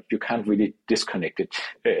biodiversity, but you can't really disconnect it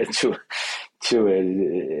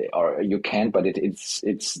or you can, but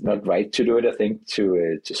it's not right to do it. I think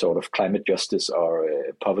to sort of climate justice or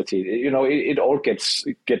poverty, it all gets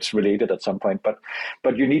related at some point.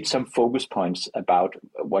 But you need some focus points about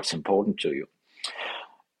what's important to you.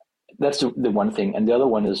 That's the one thing, and the other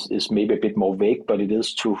one is maybe a bit more vague, but it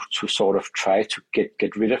is to sort of try to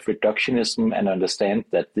get rid of reductionism and understand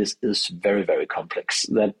that this is very, very complex.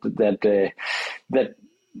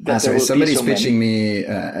 So if somebody's pitching me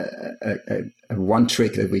one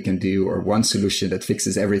trick that we can do or one solution that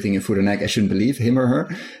fixes everything in food and ag, I shouldn't believe him or her.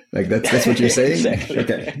 Like that's what you're saying. Exactly.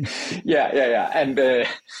 Okay. Yeah.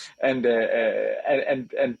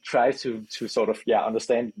 And try to sort of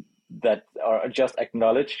understand that, or just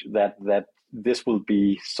acknowledge that this will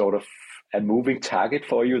be sort of a moving target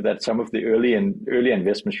for you. That some of the early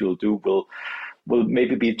investments you'll do will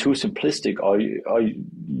maybe be too simplistic, or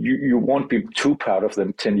you won't be too proud of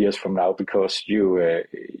them 10 years from now, because you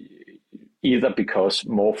either because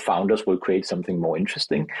more founders will create something more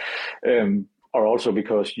interesting, or also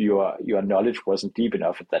because your knowledge wasn't deep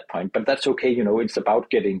enough at that point. But that's okay. It's about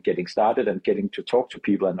getting started and getting to talk to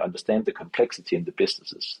people and understand the complexity in the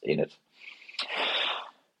businesses in it.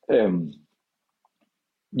 And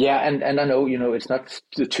I know, it's not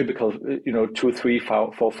the typical, 2, 3,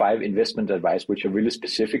 4, 5 investment advice, which are really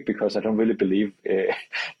specific, because I don't really believe you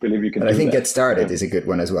can. But I think get started is a good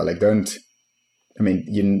one as well. Like,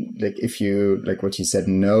 if you, like what you said,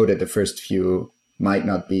 know that the first few might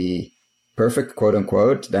not be perfect, quote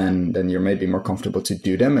unquote, then you're maybe more comfortable to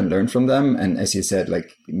do them and learn from them. And as you said, like,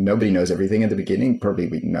 nobody knows everything at the beginning. Probably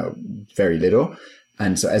we know very little.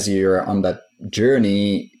 And so as you're on that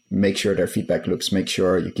journey, make sure there are feedback loops, make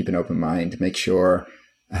sure you keep an open mind, make sure,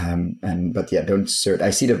 don't search.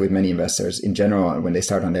 I see that with many investors in general, when they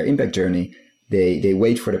start on their impact journey, they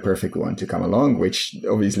wait for the perfect one to come along, which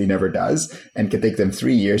obviously never does, and can take them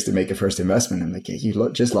 3 years to make a first investment. I'm like, yeah, you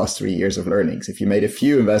just lost 3 years of learnings. If you made a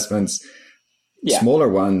few investments, smaller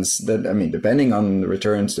ones, that, I mean, depending on the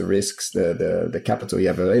returns, the risks, the capital you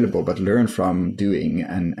have available, but learn from doing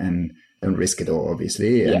and don't risk it all,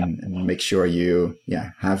 obviously, and make sure you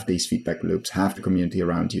have these feedback loops, have the community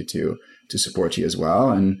around you to support you as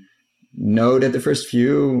well, and know that the first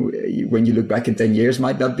few, when you look back in 10 years,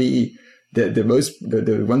 might not be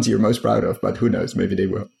the ones you're most proud of, but who knows, maybe they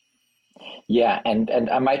will. Yeah, and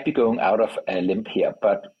I might be going out of a limb here,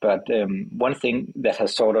 but one thing that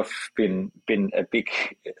has sort of been a big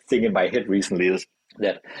thing in my head recently is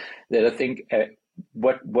that I think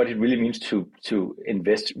what it really means to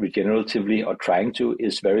invest regeneratively or trying to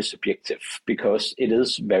is very subjective, because it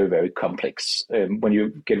is very, very complex. When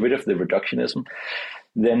you get rid of the reductionism,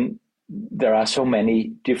 then there are so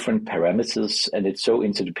many different parameters, and it's so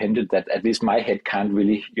interdependent that at least my head can't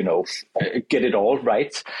really, get it all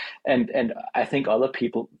right. And I think other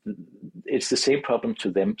people, it's the same problem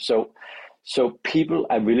to them. So people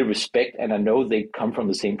I really respect, and I know they come from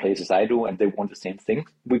the same place as I do, and they want the same thing.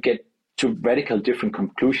 We get to radical different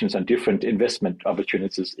conclusions on different investment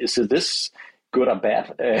opportunities. Is this good or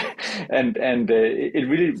bad? And it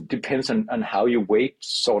really depends on how you weight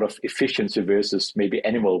sort of efficiency versus maybe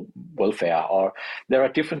animal welfare, or there are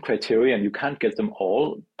different criteria and you can't get them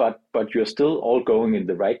all, but you're still all going in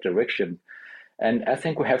the right direction. And I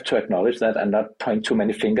think we have to acknowledge that and not point too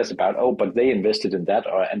many fingers about, but they invested in that,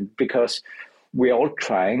 and because we're all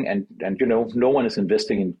trying, and no one is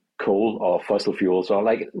investing in coal or fossil fuels, or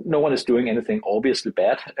like no one is doing anything obviously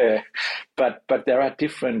bad, but there are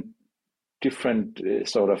different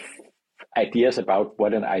sort of ideas about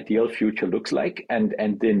what an ideal future looks like, and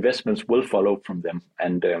the investments will follow from them.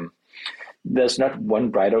 And there's not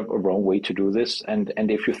one right or wrong way to do this. And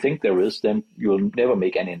if you think there is, then you'll never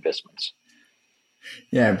make any investments.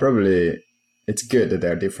 Yeah, probably it's good that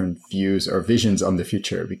there are different views or visions on the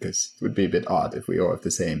future, because it would be a bit odd if we all have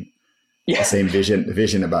the same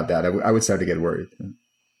vision about that. I would start to get worried.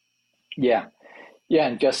 Yeah. Yeah,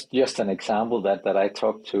 and just an example that I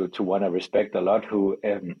talked to one I respect a lot, who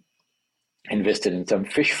invested in some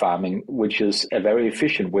fish farming, which is a very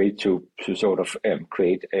efficient way to sort of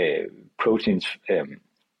create proteins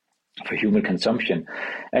for human consumption.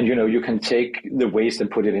 And you can take the waste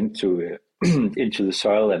and put it into the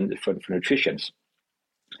soil and for nutrition.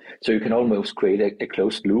 So you can almost create a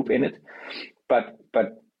closed loop in it. But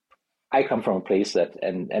I come from a place that,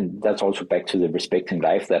 and that's also back to the respecting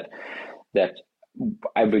life, that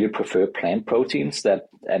I really prefer plant proteins,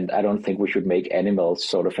 and I don't think we should make animals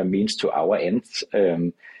sort of a means to our ends.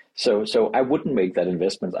 So I wouldn't make that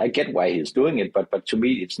investment. I get why he's doing it, but to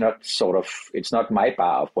me, it's not my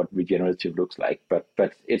bar of what regenerative looks like. But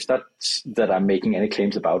it's not that I'm making any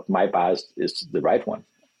claims about my bar is the right one.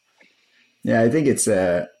 Yeah, I think it's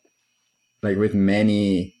like with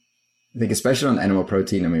many, I think especially on animal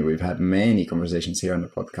protein. I mean, we've had many conversations here on the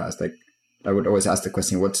podcast. Like, I would always ask the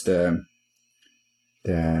question, what's the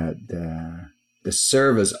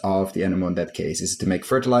service of the animal in that case? Is it to make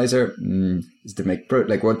fertilizer? Is it to make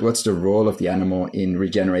what's the role of the animal in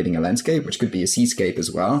regenerating a landscape, which could be a seascape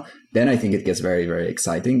as well? Then I think it gets very, very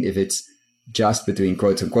exciting. If it's just between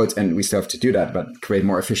quotes and quotes, and we still have to do that, but create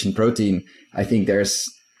more efficient protein, I think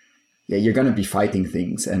you're going to be fighting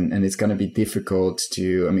things, and it's going to be difficult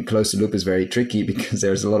to, I mean, close the loop is very tricky because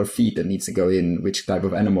there's a lot of feed that needs to go in. Which type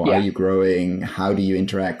of animal are you growing? How do you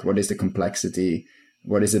interact? What is the complexity?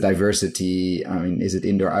 What is the diversity? I mean, is it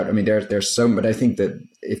indoor, out? I mean, there's some, but I think that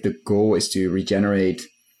if the goal is to regenerate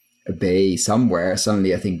a bay somewhere,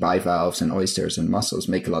 suddenly I think bivalves and oysters and mussels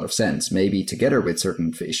make a lot of sense, maybe together with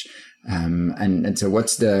certain fish. And so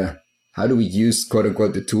how do we use, quote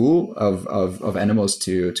unquote, the tool of animals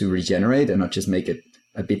to regenerate and not just make it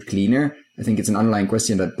a bit cleaner? I think it's an underlying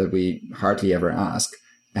question that we hardly ever ask.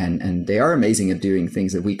 And they are amazing at doing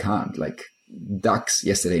things that we can't, like ducks.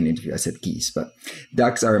 Yesterday in an interview, I said geese, but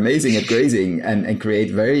ducks are amazing at grazing and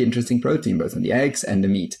create very interesting protein, both on the eggs and the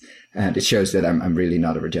meat. And it shows that I'm really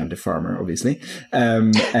not a regenerative farmer, obviously.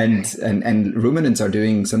 And ruminants are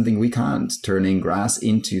doing something we can't, turning grass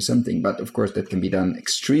into something. But of course, that can be done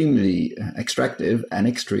extremely extractive and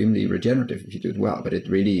extremely regenerative if you do it well. But it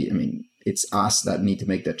really, I mean, it's us that need to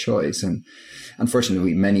make that choice. And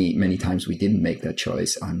unfortunately, many times we didn't make that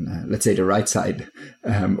choice on, let's say, the right side,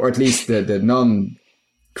 or at least the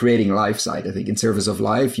creating life side. I think in service of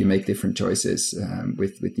life, you make different choices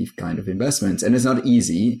with these kind of investments. And it's not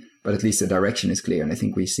easy, but at least the direction is clear. And I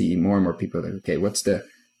think we see more and more people like, okay, what's the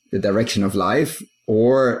direction of life,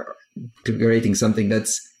 or creating something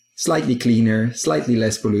that's slightly cleaner, slightly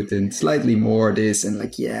less pollutant, slightly more this. And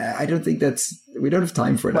like, yeah, I don't think we don't have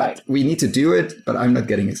time for that. Right. We need to do it, but I'm not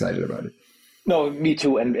getting excited about it. No, me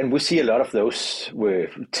too. And we see a lot of those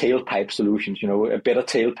with tailpipe solutions, a better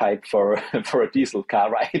tailpipe for a diesel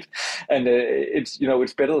car, right? And it's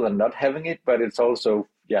better than not having it, but it's also,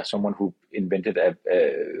 someone who invented a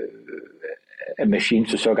machine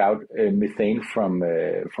to suck out methane from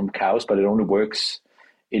cows, but it only works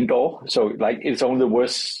indoor. So like it's only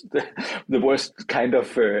the worst kind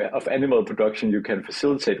of animal production you can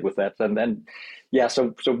facilitate with that. And then,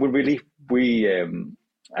 so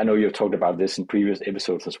I know you've talked about this in previous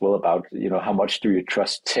episodes as well about, how much do you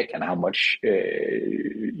trust tech and how much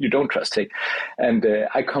you don't trust tech. And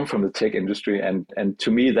I come from the tech industry, and to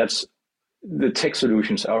me, that's the tech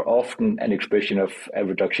solutions are often an expression of a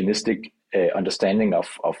reductionistic understanding of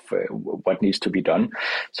what needs to be done.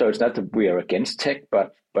 So it's not that we are against tech,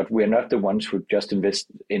 but we're not the ones who just invest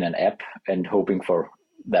in an app and hoping for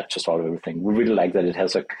that to solve everything. We really like that it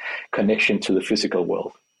has a connection to the physical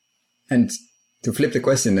world. And to flip the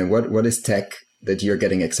question, then what is tech that you're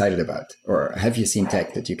getting excited about? Or have you seen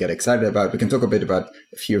tech that you get excited about? We can talk a bit about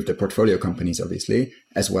a few of the portfolio companies, obviously,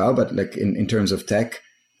 as well. But like in terms of tech,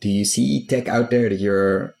 do you see tech out there that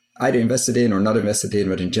you're either invested in or not invested in,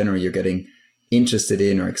 but in general, you're getting interested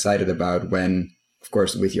in or excited about when, of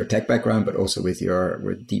course, with your tech background, but also with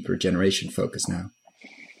your deeper generation focus now?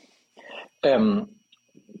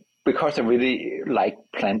 Because I really like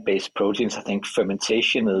plant-based proteins, I think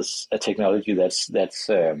fermentation is a technology that's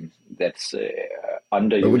underused.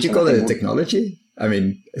 But would you call it a technology? I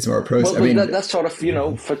mean, it's more a process. Well, that's sort of,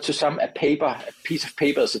 to some, a piece of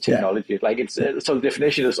paper is a technology. Like it's so the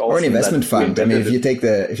definition is also. Or an investment fund. I mean, if you take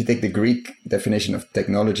the Greek definition of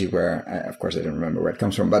technology, where of course I don't remember where it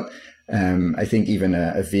comes from, but I think even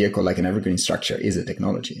a vehicle like an evergreen structure is a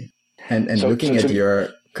technology. And looking at your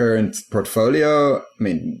current portfolio, I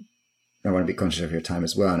mean, I want to be conscious of your time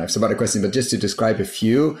as well. And I have some other questions, but just to describe a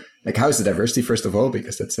few, like how is the diversity, first of all,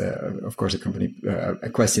 because that's of course a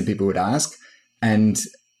question people would ask. And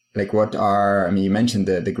like you mentioned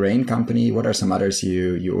the grain company. What are some others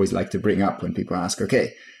you always like to bring up when people ask,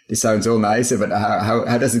 okay, this sounds all nice, but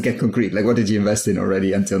how does it get concrete? Like what did you invest in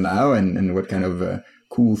already until now? And what kind of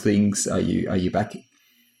cool things are you backing?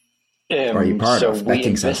 Or are you part of?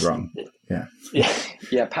 Backing sounds wrong.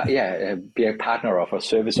 Be a partner of a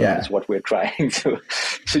service is what we're trying to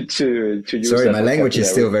use. Sorry, my language is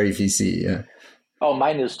still very VC. Yeah. Oh,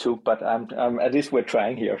 mine is too, but at least we're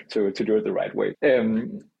trying here to do it the right way.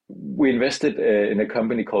 We invested in a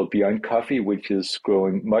company called Beyond Coffee, which is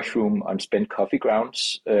growing mushroom on spent coffee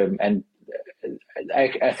grounds, and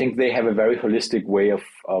I think they have a very holistic way of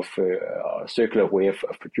circular way of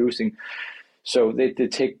producing. So they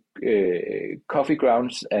take coffee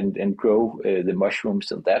grounds and grow the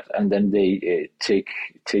mushrooms and that, and then they take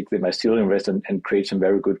the mycelium rest and create some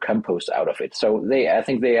very good compost out of it. So I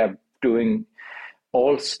think they are doing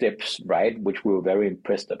all steps right, which we were very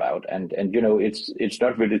impressed about. And it's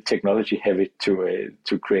not really technology heavy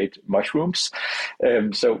to create mushrooms.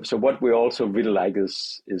 So what we also really like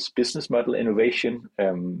is business model innovation.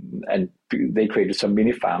 And they created some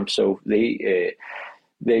mini farms. So they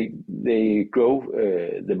grow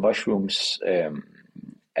the mushrooms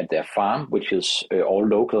at their farm, which is all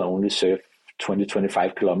local, only serve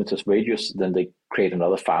 20-25 kilometers radius. Then they create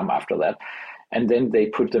another farm after that. And then they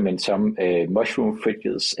put them in some mushroom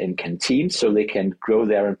fridges in canteens so they can grow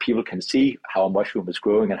there and people can see how a mushroom is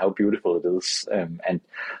growing and how beautiful it is, and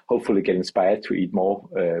hopefully get inspired to eat more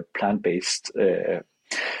plant-based.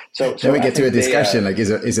 So then we get to a discussion like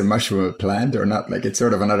is a mushroom a plant or not? Like it's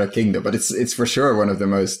sort of another kingdom, but it's for sure one of the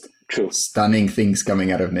most stunning things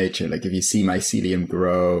coming out of nature. Like if you see mycelium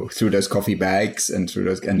grow through those coffee bags and through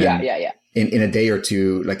those, and then in a day or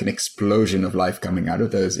two, like an explosion of life coming out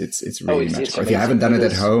of those, it's really magical. If you haven't done it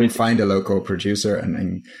at home, find a local producer,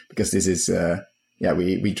 and because this is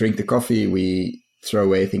we drink the coffee, we throw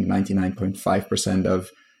away I think 99.5% of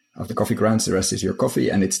the coffee grounds. The rest is your coffee,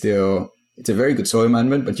 and it's a very good soil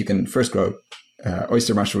amendment, but you can first grow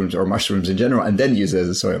oyster mushrooms or mushrooms in general and then use it as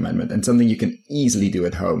a soil amendment, and something you can easily do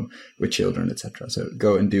at home with children, etc. So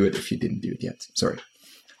go and do it if you didn't do it yet. Sorry.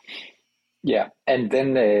 Yeah, and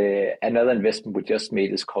then another investment we just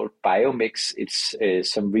made is called Biomix. It's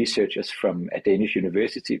some researchers from a Danish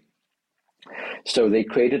university So they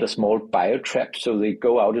created a small biotrap. So they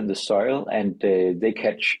go out in the soil and they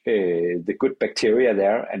catch the good bacteria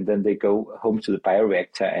there, and then they go home to the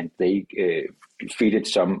bioreactor and they feed it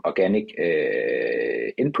some organic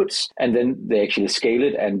inputs, and then they actually scale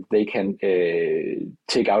it, and they can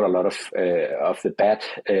take out a lot of the bad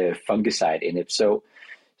fungicide in it. So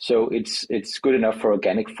it's good enough for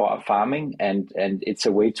organic farming, and it's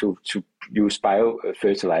a way to use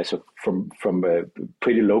biofertilizer from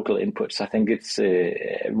pretty local inputs. I think it's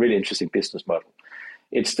a really interesting business model.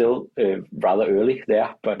 It's still rather early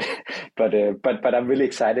there, but I'm really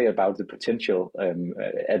excited about the potential,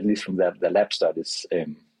 at least from the lab studies,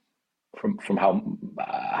 from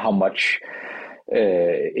how much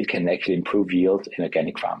it can actually improve yield in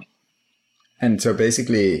organic farming. And so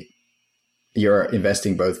basically, you're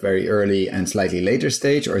investing both very early and slightly later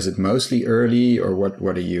stage, or is it mostly early, or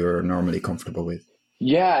what are you normally comfortable with?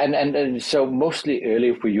 Yeah, and so mostly early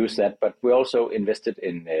if we use that, but we also invested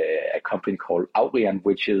in a company called Aurian,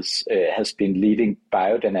 which has been leading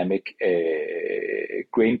biodynamic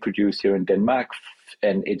grain produce here in Denmark.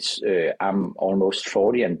 And I'm almost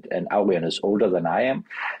 40, and Aurian is older than I am,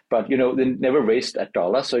 but they never raised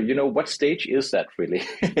 $1. So what stage is that really?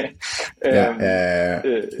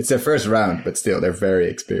 It's their first round, but still they're very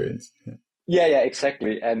experienced. Yeah,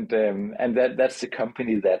 exactly, and that's the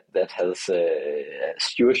company that has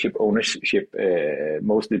stewardship ownership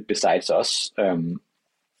mostly besides us, and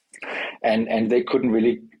they couldn't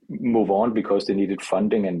really move on because they needed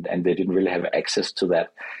funding, and they didn't really have access to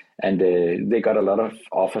that. And they got a lot of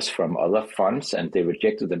offers from other funds, and they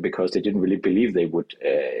rejected them because they didn't really believe they would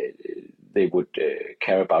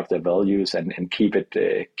care about their values and keep it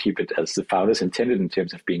as the founders intended in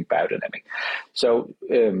terms of being biodynamic. So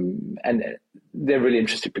and they're really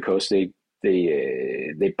interested because they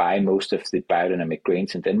buy most of the biodynamic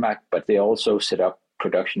grains in Denmark, but they also set up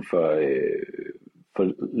production for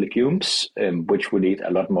legumes, which we need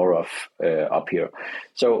a lot more of up here.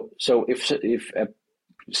 So if a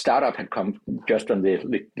startup had come just on the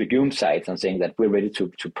legume side and saying that we're ready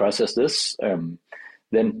to process this,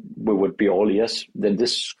 then we would be all ears. Then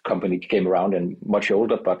this company came around and much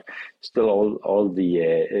older, but still all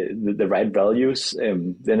the right values.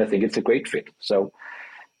 Then I think it's a great fit. So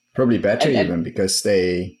probably better even because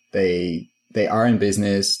they are in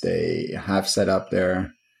business. They have set up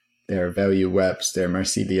their value webs, their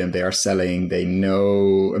mycelium. They are selling. They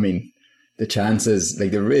know. I mean, the chances,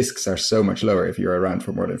 like the risks, are so much lower if you're around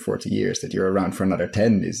for more than 40 years. That you're around for another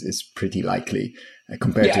 10 is pretty likely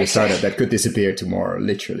compared to a startup that could disappear tomorrow,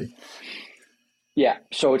 literally. Yeah,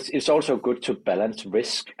 so it's also good to balance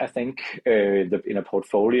risk, I think, in a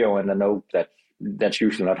portfolio. And I know that's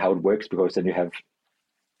usually not how it works, because then you have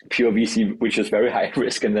pure VC, which is very high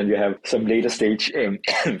risk, and then you have some later stage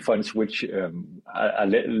funds which are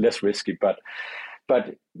less risky. But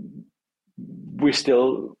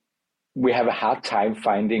we have a hard time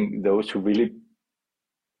finding those who really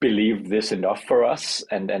believe this enough for us,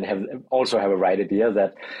 and have a right idea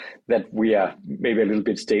that we are maybe a little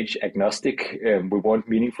bit stage agnostic. We want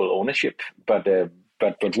meaningful ownership, but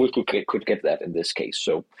we could get that in this case.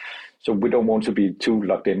 So we don't want to be too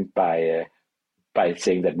locked in by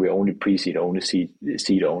saying that we're only pre-seed, only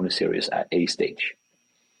seed, only Series A stage.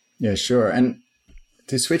 Yeah, sure. And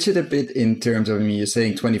to switch it a bit in terms of, you're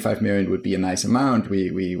saying 25 million would be a nice amount.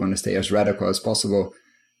 We want to stay as radical as possible.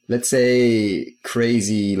 Let's say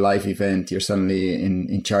crazy life event, you're suddenly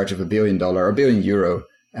in charge of $1 billion or €1 billion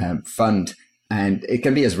fund, and it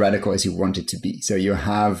can be as radical as you want it to be. So you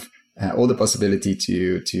have all the possibility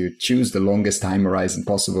to choose the longest time horizon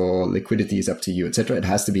possible. Liquidity is up to you, etc. It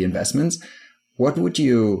has to be investments. What would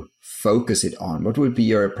you focus it on? What would be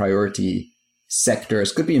your priority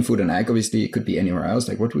sectors? Could be in food and ag, obviously. It could be anywhere else.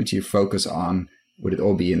 Like, what would you focus on? Would it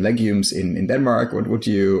all be in legumes in Denmark? What would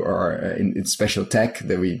you, or in special tech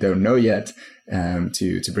that we don't know yet,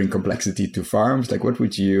 to bring complexity to farms? Like, what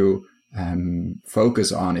would you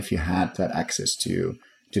focus on if you had that access to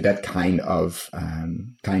that kind of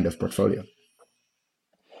portfolio?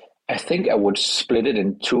 I think I would split it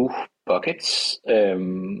in two buckets.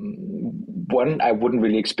 One, I wouldn't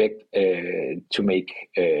really expect to make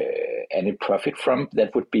any profit from.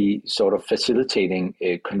 That would be sort of facilitating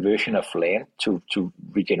a conversion of land to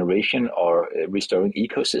regeneration or restoring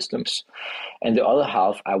ecosystems. And the other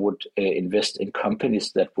half, I would invest in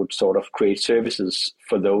companies that would sort of create services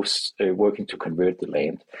for those working to convert the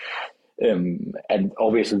land. And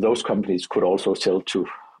obviously those companies could also sell to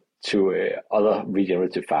other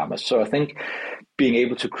regenerative farmers. So I think being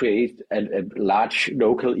able to create a large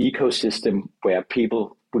local ecosystem where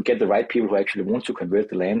people we get the right people who actually want to convert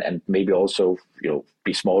the land, and maybe also,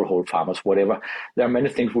 be smallhold farmers, whatever. There are many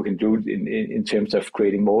things we can do in terms of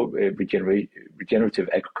creating more regenerative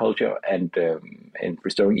agriculture and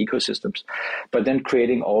restoring ecosystems, but then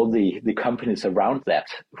creating all the companies around that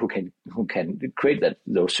who can create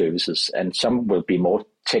those services, and some will be more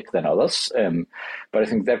tech than others. But I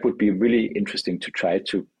think that would be really interesting to try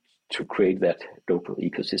to create that local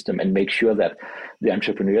ecosystem and make sure that the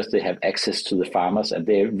entrepreneurs, they have access to the farmers and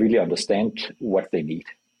they really understand what they need.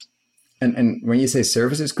 And when you say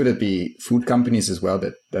services, could it be food companies as well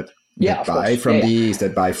that buy from these,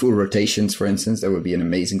 that buy full rotations, for instance? That would be an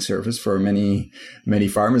amazing service for many, many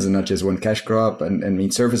farmers, and not just one cash crop. And I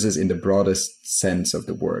mean, services in the broadest sense of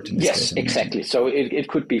the word. Yes, exactly. So it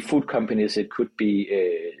could be food companies, it could be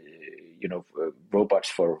robots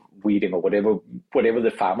for weeding, or whatever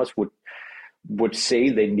the farmers would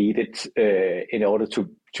say they needed in order to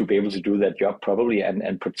be able to do that job properly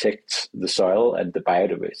and protect the soil and the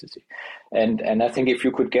biodiversity. And I think if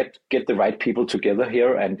you could get the right people together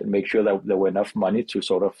here and make sure that there were enough money to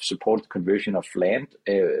sort of support the conversion of land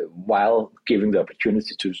while giving the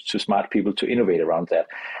opportunity to smart people to innovate around that,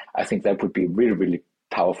 I think that would be a really, really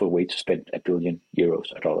powerful way to spend €1 billion or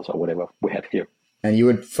dollars or whatever we have here. And you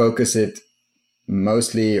would focus it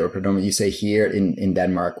mostly or predominantly, you say, here in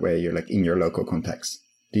Denmark, where you're like in your local context.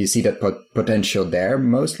 Do you see that potential there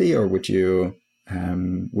mostly, or would you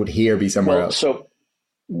would here be somewhere else? So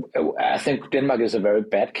I think Denmark is a very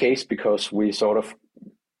bad case because we sort of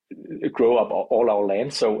grow up all our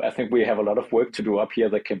land. So I think we have a lot of work to do up here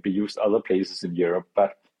that can be used other places in Europe.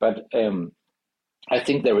 But I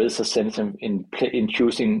think there is a sense in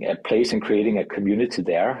choosing a place and creating a community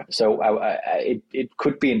there. So it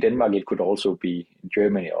could be in Denmark. It could also be in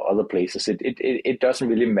Germany or other places. It doesn't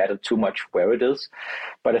really matter too much where it is,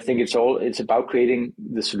 but I think it's about creating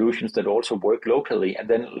the solutions that also work locally, and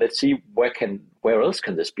then let's see where else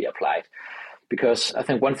can this be applied. Because I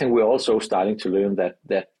think one thing we're also starting to learn that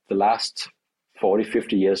the last 40,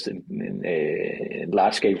 50 years in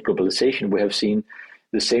large-scale globalization, we have seen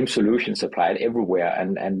the same solutions applied everywhere,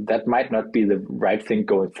 and that might not be the right thing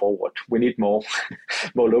going forward. We need more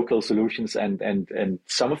local solutions, and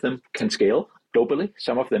some of them can scale globally.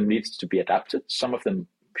 Some of them needs to be adapted. Some of them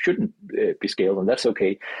shouldn't be scaled, and that's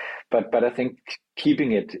okay. But I think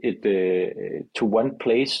keeping it to one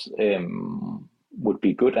place would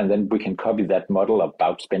be good, and then we can copy that model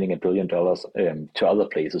about spending $1 billion to other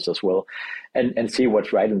places as well, and see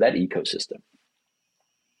what's right in that ecosystem.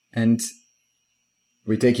 And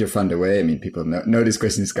we take your fund away. I mean, people know this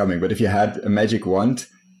question is coming, but if you had a magic wand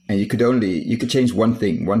and you could change one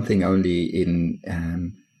thing only in,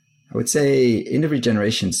 I would say, in the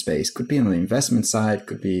regeneration space, could be on the investment side,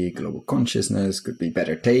 could be global consciousness, could be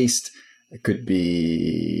better taste, it could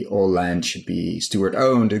be all land should be steward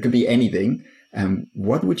owned, it could be anything.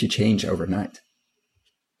 What would you change overnight?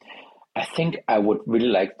 I think I would really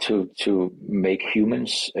like to make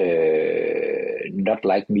humans not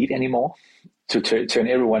like meat anymore. To turn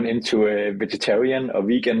everyone into a vegetarian or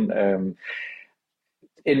vegan,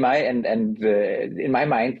 in my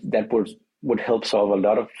mind, that would help solve a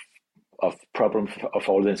lot of problems of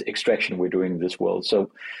all this extraction we're doing in this world.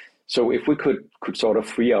 So if we could sort of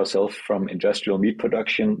free ourselves from industrial meat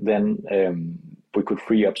production, then we could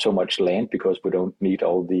free up so much land because we don't need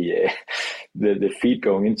all the feed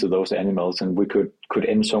going into those animals, and we could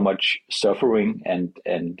end so much suffering and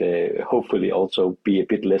hopefully also be a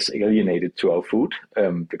bit less alienated to our food,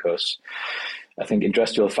 because I think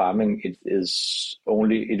industrial farming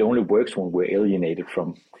it only works when we're alienated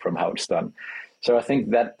from how it's done. So I think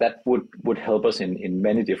that would help us in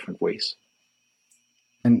many different ways.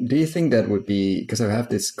 And do you think that would be, because I have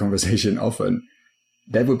this conversation often,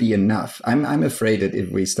 that would be enough? I'm afraid that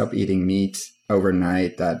if we stop eating meat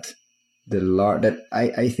overnight, that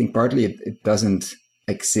I think partly it doesn't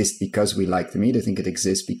exist because we like the meat. I think it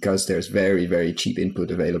exists because there's very, very cheap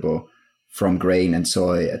input available from grain and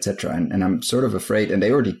soy, etc. And I'm sort of afraid, and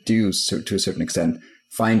they already do to a certain extent,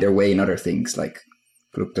 find their way in other things like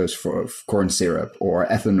fructose for corn syrup or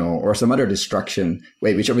ethanol or some other destruction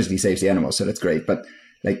way, which obviously saves the animals. So that's great. But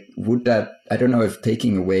like, would that, I don't know if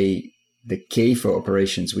taking away the CAFO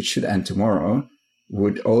operations, which should end tomorrow,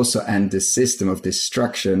 would also end the system of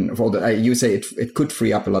destruction of all the, you say it could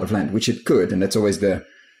free up a lot of land, which it could. And that's always the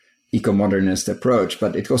eco-modernist approach,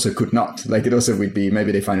 but it also could not. Like, it also would be,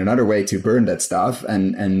 maybe they find another way to burn that stuff.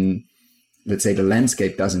 And let's say the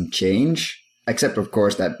landscape doesn't change, except of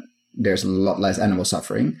course that there's a lot less animal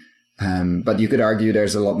suffering. But you could argue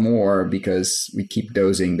there's a lot more because we keep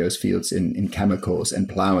dosing those fields in chemicals and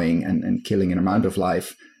plowing and killing an amount of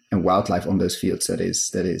life and wildlife on those fields that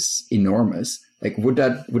is enormous. Like, would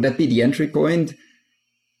that be the entry point?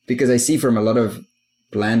 Because I see from a lot of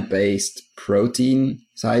plant-based protein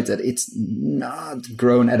sites that it's not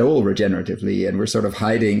grown at all regeneratively, and we're sort of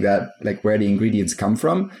hiding that, like, where the ingredients come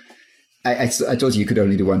from. I told you could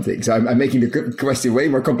only do one thing. So I'm making the question way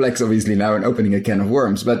more complex, obviously, now, and opening a can of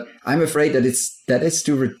worms. But I'm afraid that it's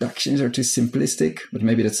too reductions or too simplistic. But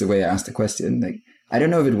maybe that's the way I asked the question. Like, I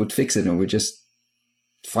don't know if it would fix it, or we just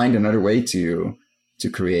find another way to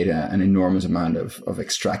create an enormous amount of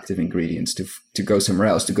extractive ingredients to go somewhere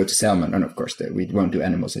else, to go to salmon. And of course, we won't do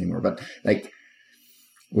animals anymore. But like,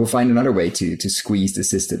 we'll find another way to squeeze the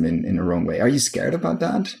system in a wrong way. Are you scared about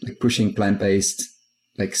that? Like pushing plant-based,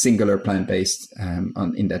 like singular plant-based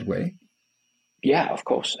in that way? Yeah, of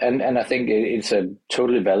course. And I think it's a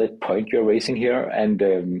totally valid point you're raising here. And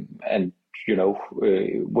you know,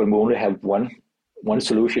 when we only have one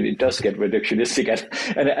solution, it does get reductionistic.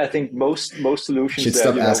 And I think most solutions should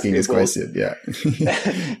stop asking this question. Yeah.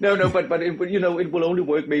 No, but it, you know, it will only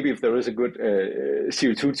work maybe if there is a good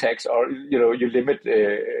CO2 tax, or, you know, you limit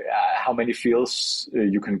how many fields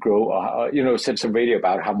you can grow, or, you know, set some radio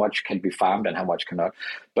about how much can be farmed and how much cannot.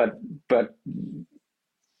 But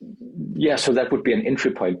yeah, so that would be an entry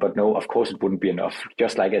point, but no, of course it wouldn't be enough.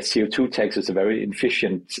 Just like a CO2 tax is a very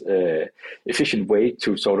efficient way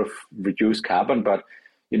to sort of reduce carbon, but,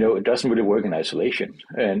 you know, it doesn't really work in isolation,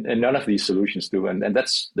 and none of these solutions do. And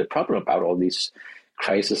that's the problem about all these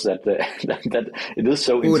crises, that it is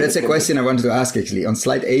so. Oh, that's a question I wanted to ask, actually. On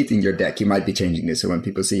slide 8 in your deck, you might be changing this, so when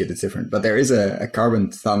people see it, it's different. But there is a carbon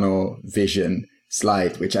tunnel vision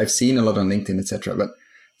slide, which I've seen a lot on LinkedIn, etc. But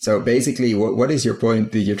so basically, what is your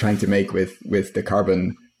point that you're trying to make with the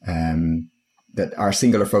carbon, that our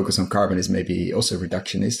singular focus on carbon is maybe also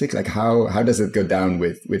reductionistic? Like, how does it go down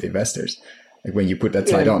with investors? Like when you put that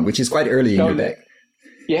slide on, which is quite early in your deck.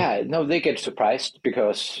 Yeah, no, they get surprised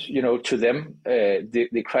because, you know, to them,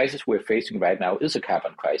 the crisis we're facing right now is a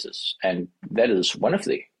carbon crisis. And that is one of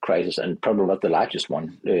the crises, and probably not the largest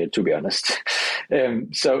one, to be honest.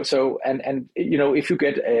 So, you know, if you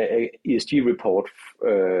get a ESG report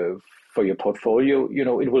for your portfolio, you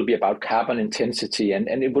know, it will be about carbon intensity, and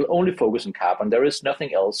it will only focus on carbon. There is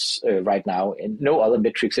nothing else right now, and no other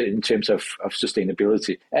metrics in terms of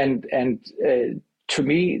sustainability. And to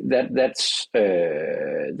me, that's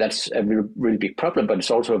a really big problem, but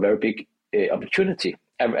it's also a very big opportunity.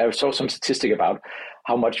 I saw some statistic about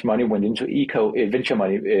how much money went into venture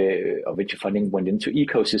funding went into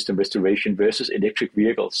ecosystem restoration versus electric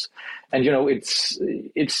vehicles, and, you know, it's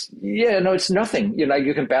nothing. You know, like,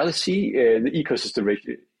 you can barely see the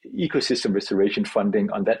ecosystem restoration funding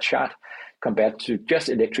on that chart compared to just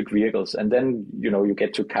electric vehicles. And then, you know, you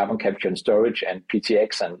get to carbon capture and storage and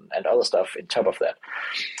PTX and other stuff on top of that.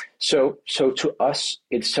 So to us,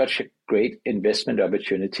 it's such a great investment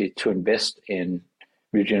opportunity to invest in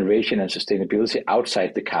regeneration and sustainability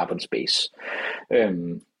outside the carbon space.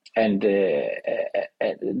 And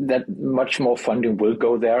that much more funding will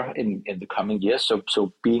go there in the coming years.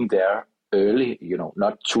 So being there early, you know,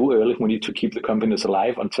 not too early. We need to keep the companies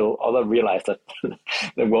alive until others realize that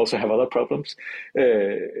we also have other problems,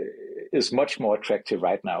 is much more attractive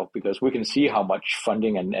right now, because we can see how much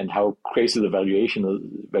funding and how crazy the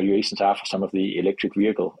valuations are for some of the electric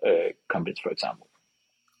vehicle companies, for example.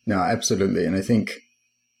 No, absolutely. And I think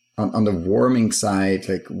on the warming side,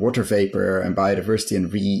 like water vapor and biodiversity and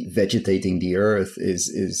revegetating the earth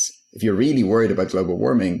is if you're really worried about global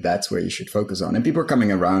warming, that's where you should focus on. And people are coming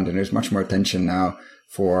around, and there's much more attention now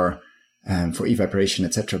for evaporation,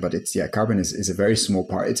 etc. But carbon is a very small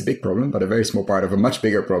part. It's a big problem, but a very small part of a much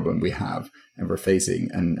bigger problem we have and we're facing.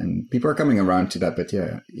 And people are coming around to that. But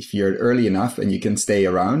yeah, if you're early enough and you can stay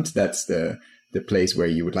around, that's the place where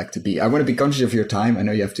you would like to be. I want to be conscious of your time. I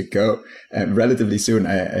know you have to go relatively soon.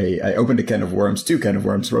 I opened a can of worms, 2 can of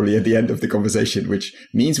worms probably at the end of the conversation, which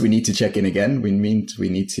means we need to check in again. We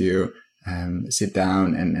need to sit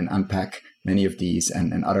down and unpack many of these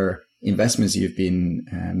and other investments you've been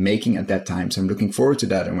making at that time. So I'm looking forward to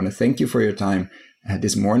that. I want to thank you for your time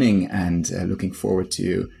this morning, and looking forward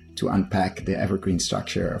to unpack the evergreen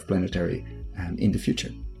structure of Planetary in the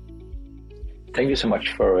future. Thank you so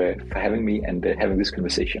much for having me and having this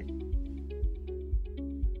conversation.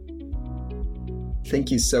 Thank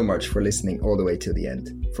you so much for listening all the way to the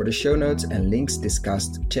end. For the show notes and links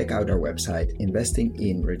discussed, check out our website,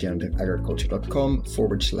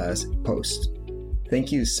 investinginregenerativeagriculture.com/post.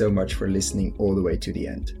 Thank you so much for listening all the way to the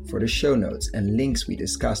end. For the show notes and links we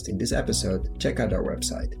discussed in this episode, check out our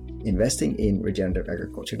website,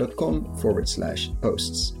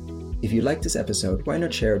 investinginregenerativeagriculture.com/posts. If you like this episode, why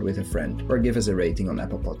not share it with a friend or give us a rating on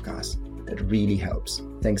Apple Podcasts? That really helps.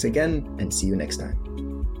 Thanks again, and see you next time.